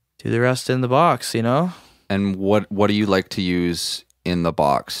do the rest in the box, you know? And what do you like to use in the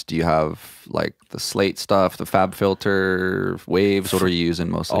box? Do you have like the Slate stuff, the Fab Filter, Waves? What are you using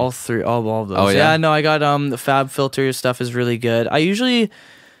mostly? All three, all of those. Oh, yeah? Yeah, no, I got the Fab Filter stuff is really good. I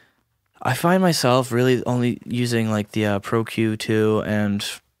find myself really only using like the Pro Q2 and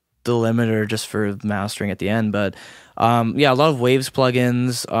the limiter just for mastering at the end. But yeah, a lot of Waves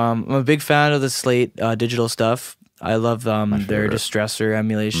plugins. I'm a big fan of the Slate digital stuff. I love their distressor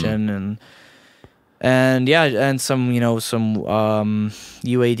emulation and yeah, and some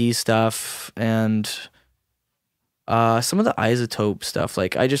UAD stuff and some of the isotope stuff.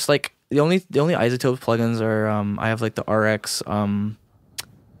 Like I just like the only isotope plugins are I have like the RX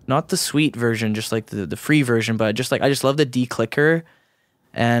not the sweet version, just like the free version, but just like I just love the declicker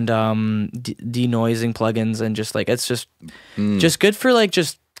and denoising plugins, and just like it's just good for like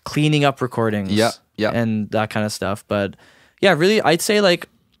just cleaning up recordings. Yeah. And that kind of stuff. But yeah, really I'd say like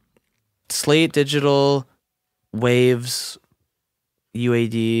Slate digital, Waves,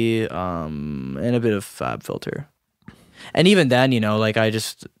 UAD, and a bit of Fab Filter. And even then, you know, like I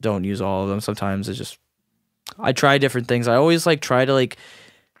just don't use all of them. Sometimes it's just I try different things. I always like try to like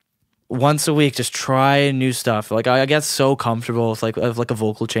once a week just try new stuff. Like I get so comfortable with like a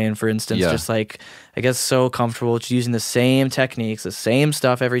vocal chain, for instance. Just like I get so comfortable just using the same techniques, the same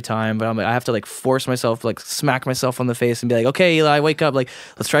stuff every time. But I have to like force myself, like smack myself on the face and be like, okay, Eli, wake up. Like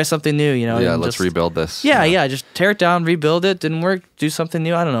let's try something new. You know? Yeah, and let's rebuild this. Yeah. Just tear it down, rebuild it. Didn't work. Do something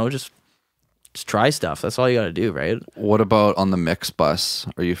new. I don't know. Just try stuff. That's all you got to do, right? What about on the mix bus?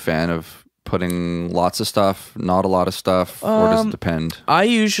 Are you a fan of putting lots of stuff, not a lot of stuff, or does it depend? I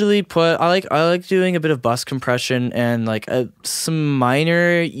usually I like doing a bit of bus compression and like some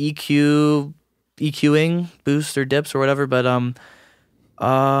minor EQing boosts or dips or whatever, but I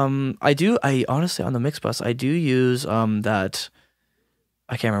honestly on the mix bus I do use that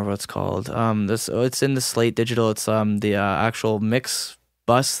I can't remember what it's called. It's in the Slate digital. It's the actual mix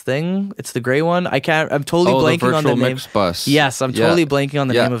bus thing. It's the gray one. I'm totally blanking on the name. Mix bus. Yes, I'm totally blanking on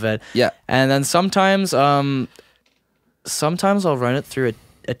the name of it. Yeah. And then sometimes I'll run it through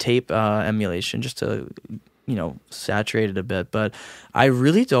a tape emulation just to, you know, saturate it a bit. But I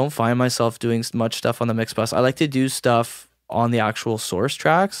really don't find myself doing much stuff on the mix bus. I like to do stuff on the actual source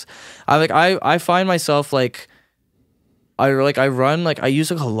tracks. I find myself like I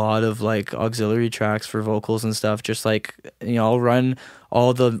use like a lot of like auxiliary tracks for vocals and stuff. Just like, you know, I'll run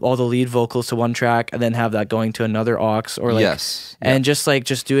all the lead vocals to one track and then have that going to another aux or like and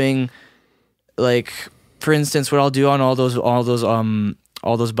just doing like, for instance, what I'll do on all those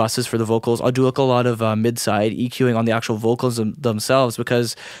buses for the vocals, I'll do like a lot of mid-side EQing on the actual vocals themselves,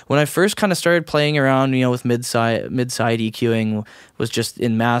 because when I first kind of started playing around, you know, with mid-side EQing was just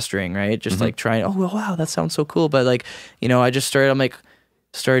in mastering, right? Just like trying, oh wow, that sounds so cool, but like, you know, I just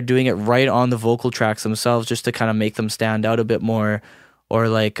started doing it right on the vocal tracks themselves just to kind of make them stand out a bit more, or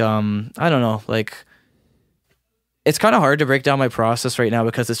like I don't know, like it's kind of hard to break down my process right now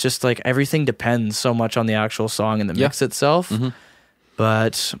because it's just like everything depends so much on the actual song and the mix itself.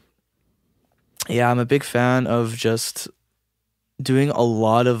 But yeah, I'm a big fan of just doing a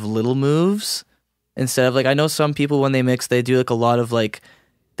lot of little moves instead of like, I know some people when they mix, they do like a lot of like,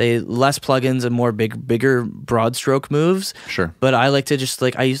 less plugins and more bigger broad stroke moves. Sure. But I like to just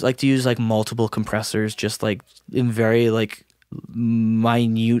like, like to use like multiple compressors, just like in very like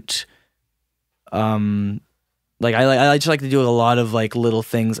minute, like I just like to do a lot of like little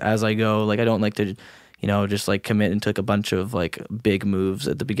things as I go. Like I don't like to, just like commit and took a bunch of like big moves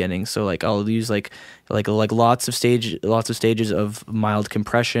at the beginning. So like I'll use like lots of stages of mild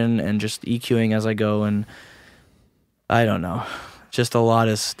compression and just EQing as I go, and I don't know, just a lot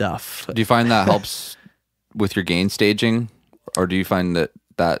of stuff. Do you find that helps with your gain staging, or do you find that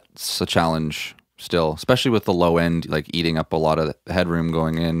that's a challenge still, especially with the low end, like eating up a lot of headroom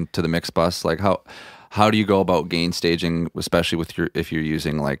going into the mix bus? Like how do you go about gain staging, especially with if you're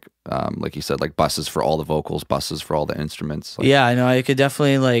using like you said, like buses for all the vocals, buses for all the instruments? Like, yeah, I know. I could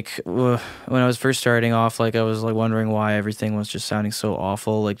definitely like when I was first starting off, like I was like wondering why everything was just sounding so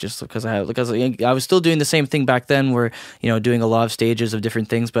awful. Like just because I was still doing the same thing back then, where doing a lot of stages of different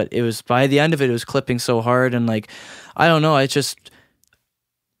things, but it was by the end of it was clipping so hard, and like I don't know,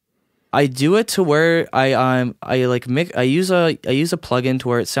 I do it to where I use a plugin to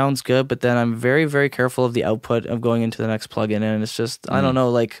where it sounds good, but then I'm very, very careful of the output of going into the next plugin, and it's just I don't know,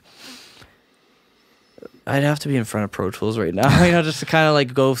 like I'd have to be in front of Pro Tools right now, just to kind of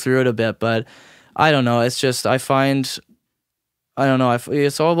like go through it a bit. But I don't know, it's just it's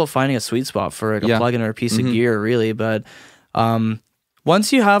all about finding a sweet spot for like a plugin or a piece of gear, really. But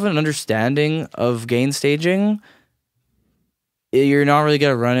once you have an understanding of gain staging, you're not really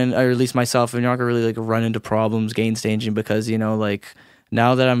gonna run in, or at least myself, you're not gonna really like run into problems gain staging, because like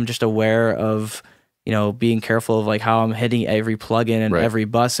now that I'm just aware of being careful of like how I'm hitting every plugin and every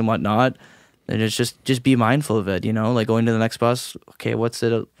bus and whatnot, and it's just be mindful of it. Like going to the next bus, okay, what's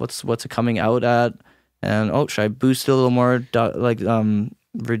it coming out at, and should I boost it a little more,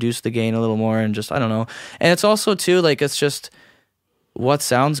 reduce the gain a little more, and just I don't know. And it's also too like it's just what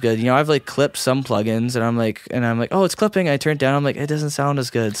sounds good. I've like clipped some plugins and I'm like, oh, it's clipping. I turn it down. I'm like, it doesn't sound as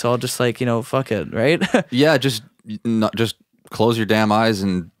good. So I'll just like, fuck it. Right. Yeah. Just close your damn eyes,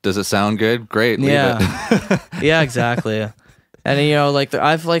 and does it sound good? Great. Leave it. Yeah, exactly. And like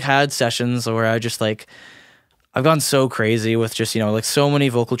I've like had sessions where I just like, I've gone so crazy with just, like so many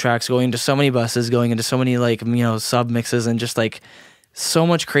vocal tracks going into so many buses, going into so many like, sub mixes, and just like so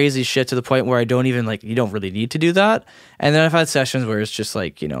much crazy shit to the point where I don't even like, you don't really need to do that. And then I've had sessions where it's just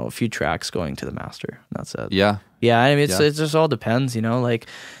like, a few tracks going to the master. That's it. Yeah. Yeah. I mean, it just all depends, like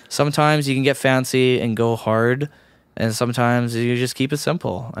sometimes you can get fancy and go hard, and sometimes you just keep it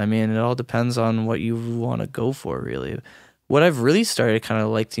simple. I mean, it all depends on what you want to go for, really. What I've really started kind of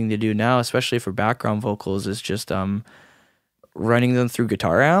liking to do now, especially for background vocals, is just running them through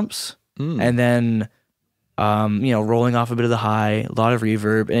guitar amps, and then rolling off a bit of the high, a lot of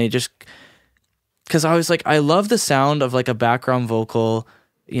reverb, and it just, because I was like, I love the sound of like a background vocal,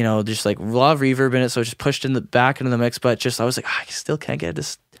 just like a lot of reverb in it, so it just pushed in the back into the mix, but just I was like, I still can't get it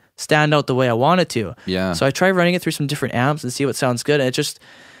to stand out the way I want it to. Yeah. So I tried running it through some different amps and see what sounds good, and it just,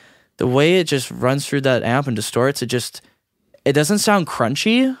 the way it just runs through that amp and distorts, it doesn't sound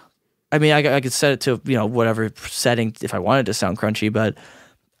crunchy. I mean, I could set it to whatever setting if I wanted to sound crunchy, but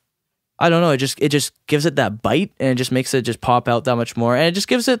I don't know. It just gives it that bite, and it just makes it just pop out that much more. And it just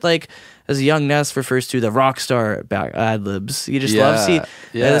gives it, like, as young Ness refers to, the rock star back ad libs. You just love to see,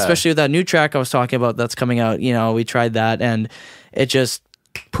 and especially with that new track I was talking about that's coming out. We tried that, and it just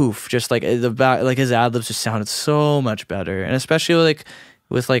poof, just like the back, like his ad libs just sounded so much better, and especially like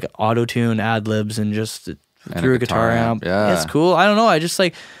with like auto tune ad libs and just through a guitar amp. Yeah, it's cool. I don't know. I just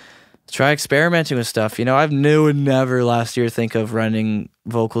like try experimenting with stuff. I would never last year think of running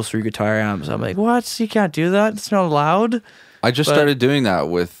vocals through guitar amps. I'm like, what? You can't do that. It's not allowed. I just started doing that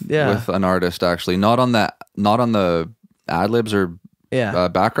with an artist, actually, not on the ad libs or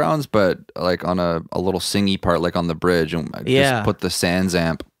backgrounds, but like on a little singy part, like on the bridge, and just put the Sans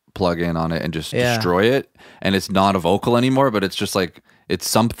amp plug in on it and just destroy it. And it's not a vocal anymore, but it's just like, it's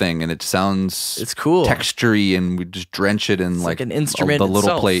something, and it sounds, it's cool, textury, and we just drench it in like an instrument, the little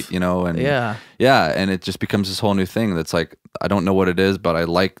itself. plate, and and it just becomes this whole new thing that's like, I don't know what it is, but I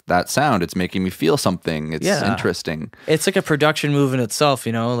like that sound. It's making me feel something. It's interesting. It's like a production move in itself,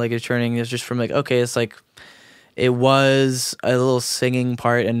 like it's just from like, okay, it's like it was a little singing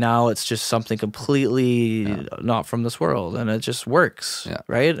part, and now it's just something completely not from this world, and it just works,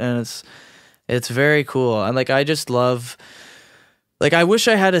 right? And it's very cool, and like I just love. Like, I wish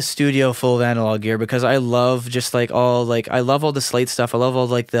I had a studio full of analog gear, because I love just like I love all the Slate stuff. I love all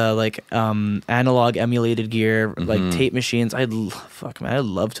like the analog emulated gear, like tape machines. I'd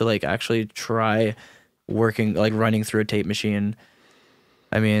love to like actually try running through a tape machine.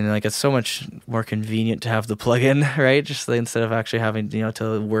 I mean, like, it's so much more convenient to have the plug-in, right? Just like, instead of actually having,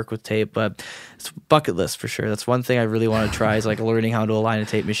 to work with tape. But it's bucket list for sure. That's one thing I really want to try, is like learning how to align a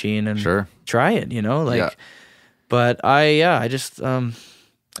tape machine and try it, But I just I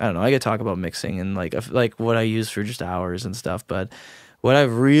don't know. I could talk about mixing and like what I use for just hours and stuff. But what I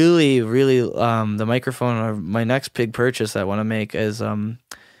really the microphone, or my next big purchase I want to make is the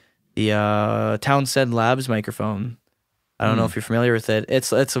Townsend Labs microphone. I don't know if you're familiar with it.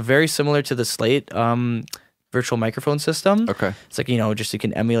 It's very similar to the Slate virtual microphone system. Okay. It's like, just you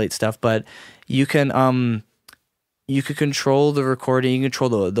can emulate stuff, but you can you could control the recording, you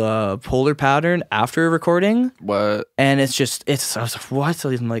control the polar pattern after recording. What? And I was like, what?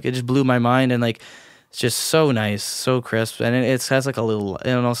 Like, it just blew my mind, and like, it's just so nice, so crisp, and it has like a little,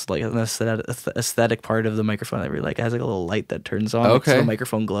 almost like an aesthetic part of the microphone that I really like. It has like a little light that turns on, so the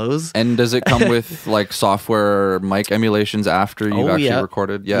microphone glows. And does it come with like software mic emulations after you've actually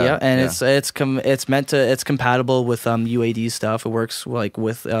recorded? Yeah, and it's compatible with UAD stuff. It works like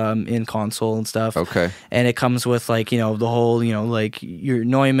with in console and stuff. Okay, and it comes with like the whole like your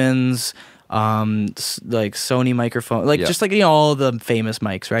Neumann's. Like Sony microphone, like just like all the famous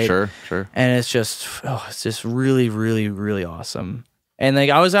mics, right? Sure. And it's just really, really, really awesome. And like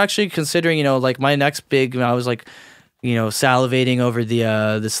I was actually considering, like my next big, I was like, salivating over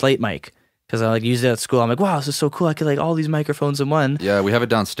the Slate mic, because I like used it at school. I'm like, wow, this is so cool. I could like all these microphones in one. Yeah, we have it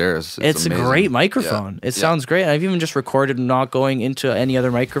downstairs. It's a great microphone. It sounds great. I've even just recorded not going into any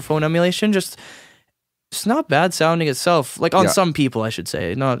other microphone emulation. It's not bad sounding itself, like on some people, I should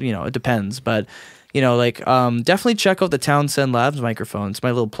say. Not, it depends, but definitely check out the Townsend Labs microphone. It's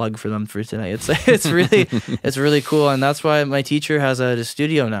my little plug for them for tonight. It's really cool, and that's why my teacher has a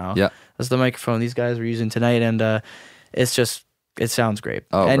studio now. Yeah, that's the microphone these guys were using tonight, and it sounds great.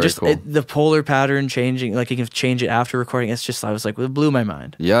 Oh, and very just cool. The polar pattern changing, like you can change it after recording. I was like, it blew my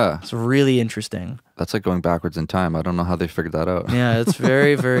mind. Yeah, it's really interesting. That's like going backwards in time. I don't know how they figured that out. Yeah, it's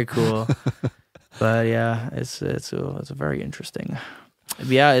very, very cool. But yeah, it's very interesting.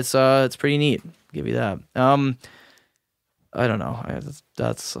 Yeah, it's pretty neat. Give you that. I don't know.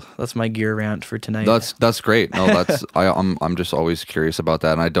 That's my gear rant for tonight. That's great. No, I'm just always curious about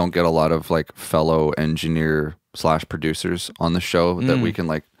that, and I don't get a lot of like fellow engineer / producers on the show that we can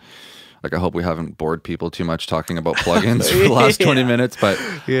like. I hope we haven't bored people too much talking about plugins for the last 20 minutes, but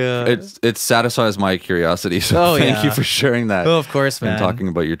it satisfies my curiosity. So thank you for sharing that. Oh, of course, man. And talking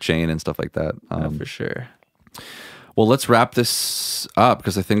about your chain and stuff like that. For sure. Well, let's wrap this up,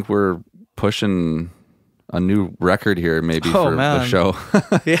 because I think we're pushing a new record here, maybe for the show.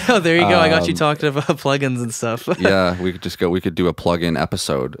 Yeah, there you go. I got you talking about plugins and stuff. Yeah, we could do a plugin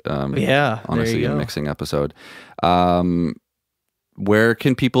episode. Honestly, a mixing episode. Where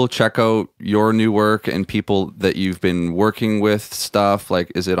can people check out your new work and people that you've been working with stuff?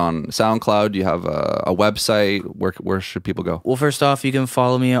 Like, is it on SoundCloud? Do you have a website? Where should people go? Well, first off, you can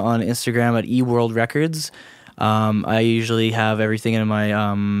follow me on Instagram at eWorldRecords. I usually have everything in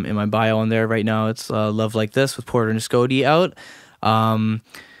my bio on there right now. It's Love Like This with Porter and Scody out.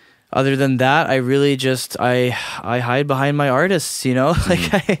 Other than that, I really just I hide behind my artists,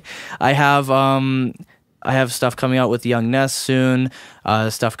 like I have stuff coming out with Young Ness soon,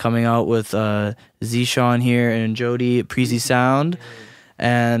 stuff coming out with Zishan here and Jody, Preezy Sound,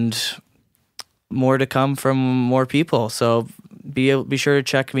 and more to come from more people. So be sure to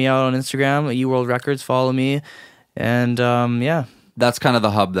check me out on Instagram at eWorld Records, follow me, and That's kind of the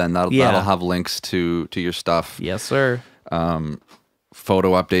hub then. That'll have links to your stuff. Yes, sir.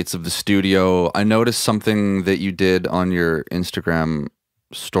 Photo updates of the studio. I noticed something that you did on your Instagram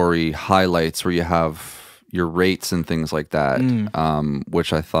story highlights where you have your rates and things like that,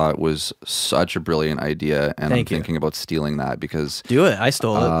 which I thought was such a brilliant idea, and I'm thinking about stealing that, because do it. I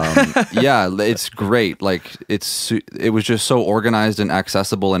stole it. Yeah, it's great. Like it was just so organized and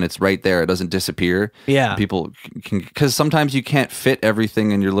accessible, and it's right there. It doesn't disappear. Yeah, people can, because sometimes you can't fit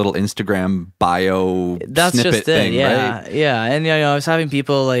everything in your little Instagram bio. That's snippet just it. thing, Yeah, right? Yeah, and I was having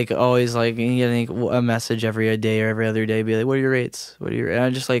people like always like getting a message every day or every other day, be like, "What are your rates? What are your?" And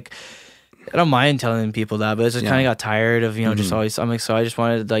I'm just like, I don't mind telling people that, but it's just kind of got tired of, just always, I'm like, so I just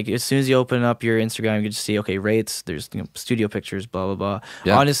wanted, like, as soon as you open up your Instagram, you can just see, okay, rates, there's, studio pictures, blah, blah, blah.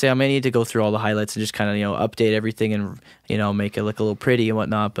 Yeah. Honestly, I may need to go through all the highlights and just kind of, update everything and, make it look a little pretty and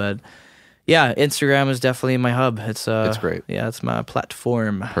whatnot. But yeah, Instagram is definitely my hub. It's great. Yeah, it's my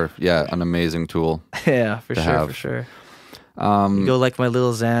platform. Perfect. Yeah, an amazing tool. Yeah, for sure. You go like my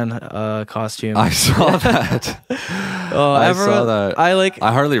little Zan costume. I saw that. I saw that.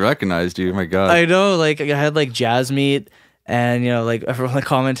 I hardly recognized you. My God. I know. Like I had like jazz meet, and like everyone like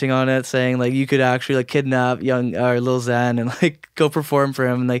commenting on it, saying like you could actually like kidnap young Lil Zan and like go perform for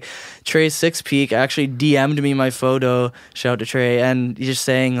him. And like Trey Six Peak actually DM'd me my photo. Shout out to Trey, and he's just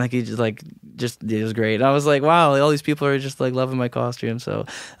saying like he just it was great. And I was like, wow, all these people are just like loving my costume. So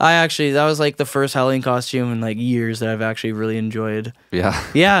that was like the first Halloween costume in like years that I've actually really enjoyed. Yeah.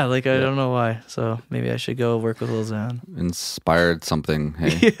 Yeah, like I don't know why. So maybe I should go work with Lil Xan. Inspired something.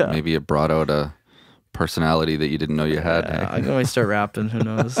 Hey, maybe it brought out a personality that you didn't know you had. Yeah, I'm going to start rapping. Who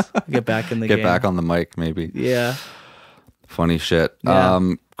knows? Get back in the game. Get back on the mic, maybe. Yeah. Funny shit.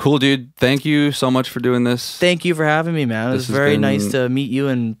 Yeah. Cool, dude. Thank you so much for doing this. Thank you for having me, man. It was very nice to meet you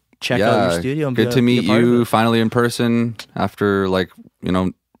and check out your studio. And good to meet you finally in person after, like, you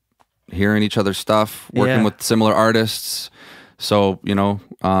know, hearing each other's stuff, working with similar artists. So, you know,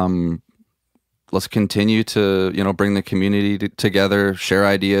 let's continue to, you know, bring the community together, share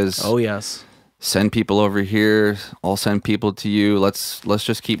ideas. Oh, yes. Send people over here. I'll send people to you. Let's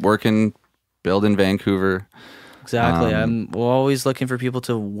just keep working, build in Vancouver. Exactly. I'm always looking for people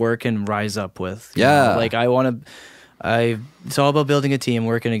to work and rise up with. You know? Like it's all about building a team,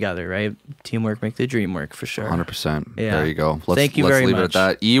 working together, right? Teamwork make the dream work, for sure. 100%. Yeah. There you go. Thank you very much. Let's leave it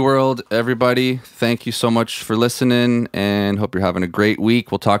at that. eWorld, everybody, thank you so much for listening and hope you're having a great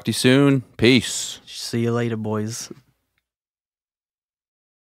week. We'll talk to you soon. Peace. See you later, boys.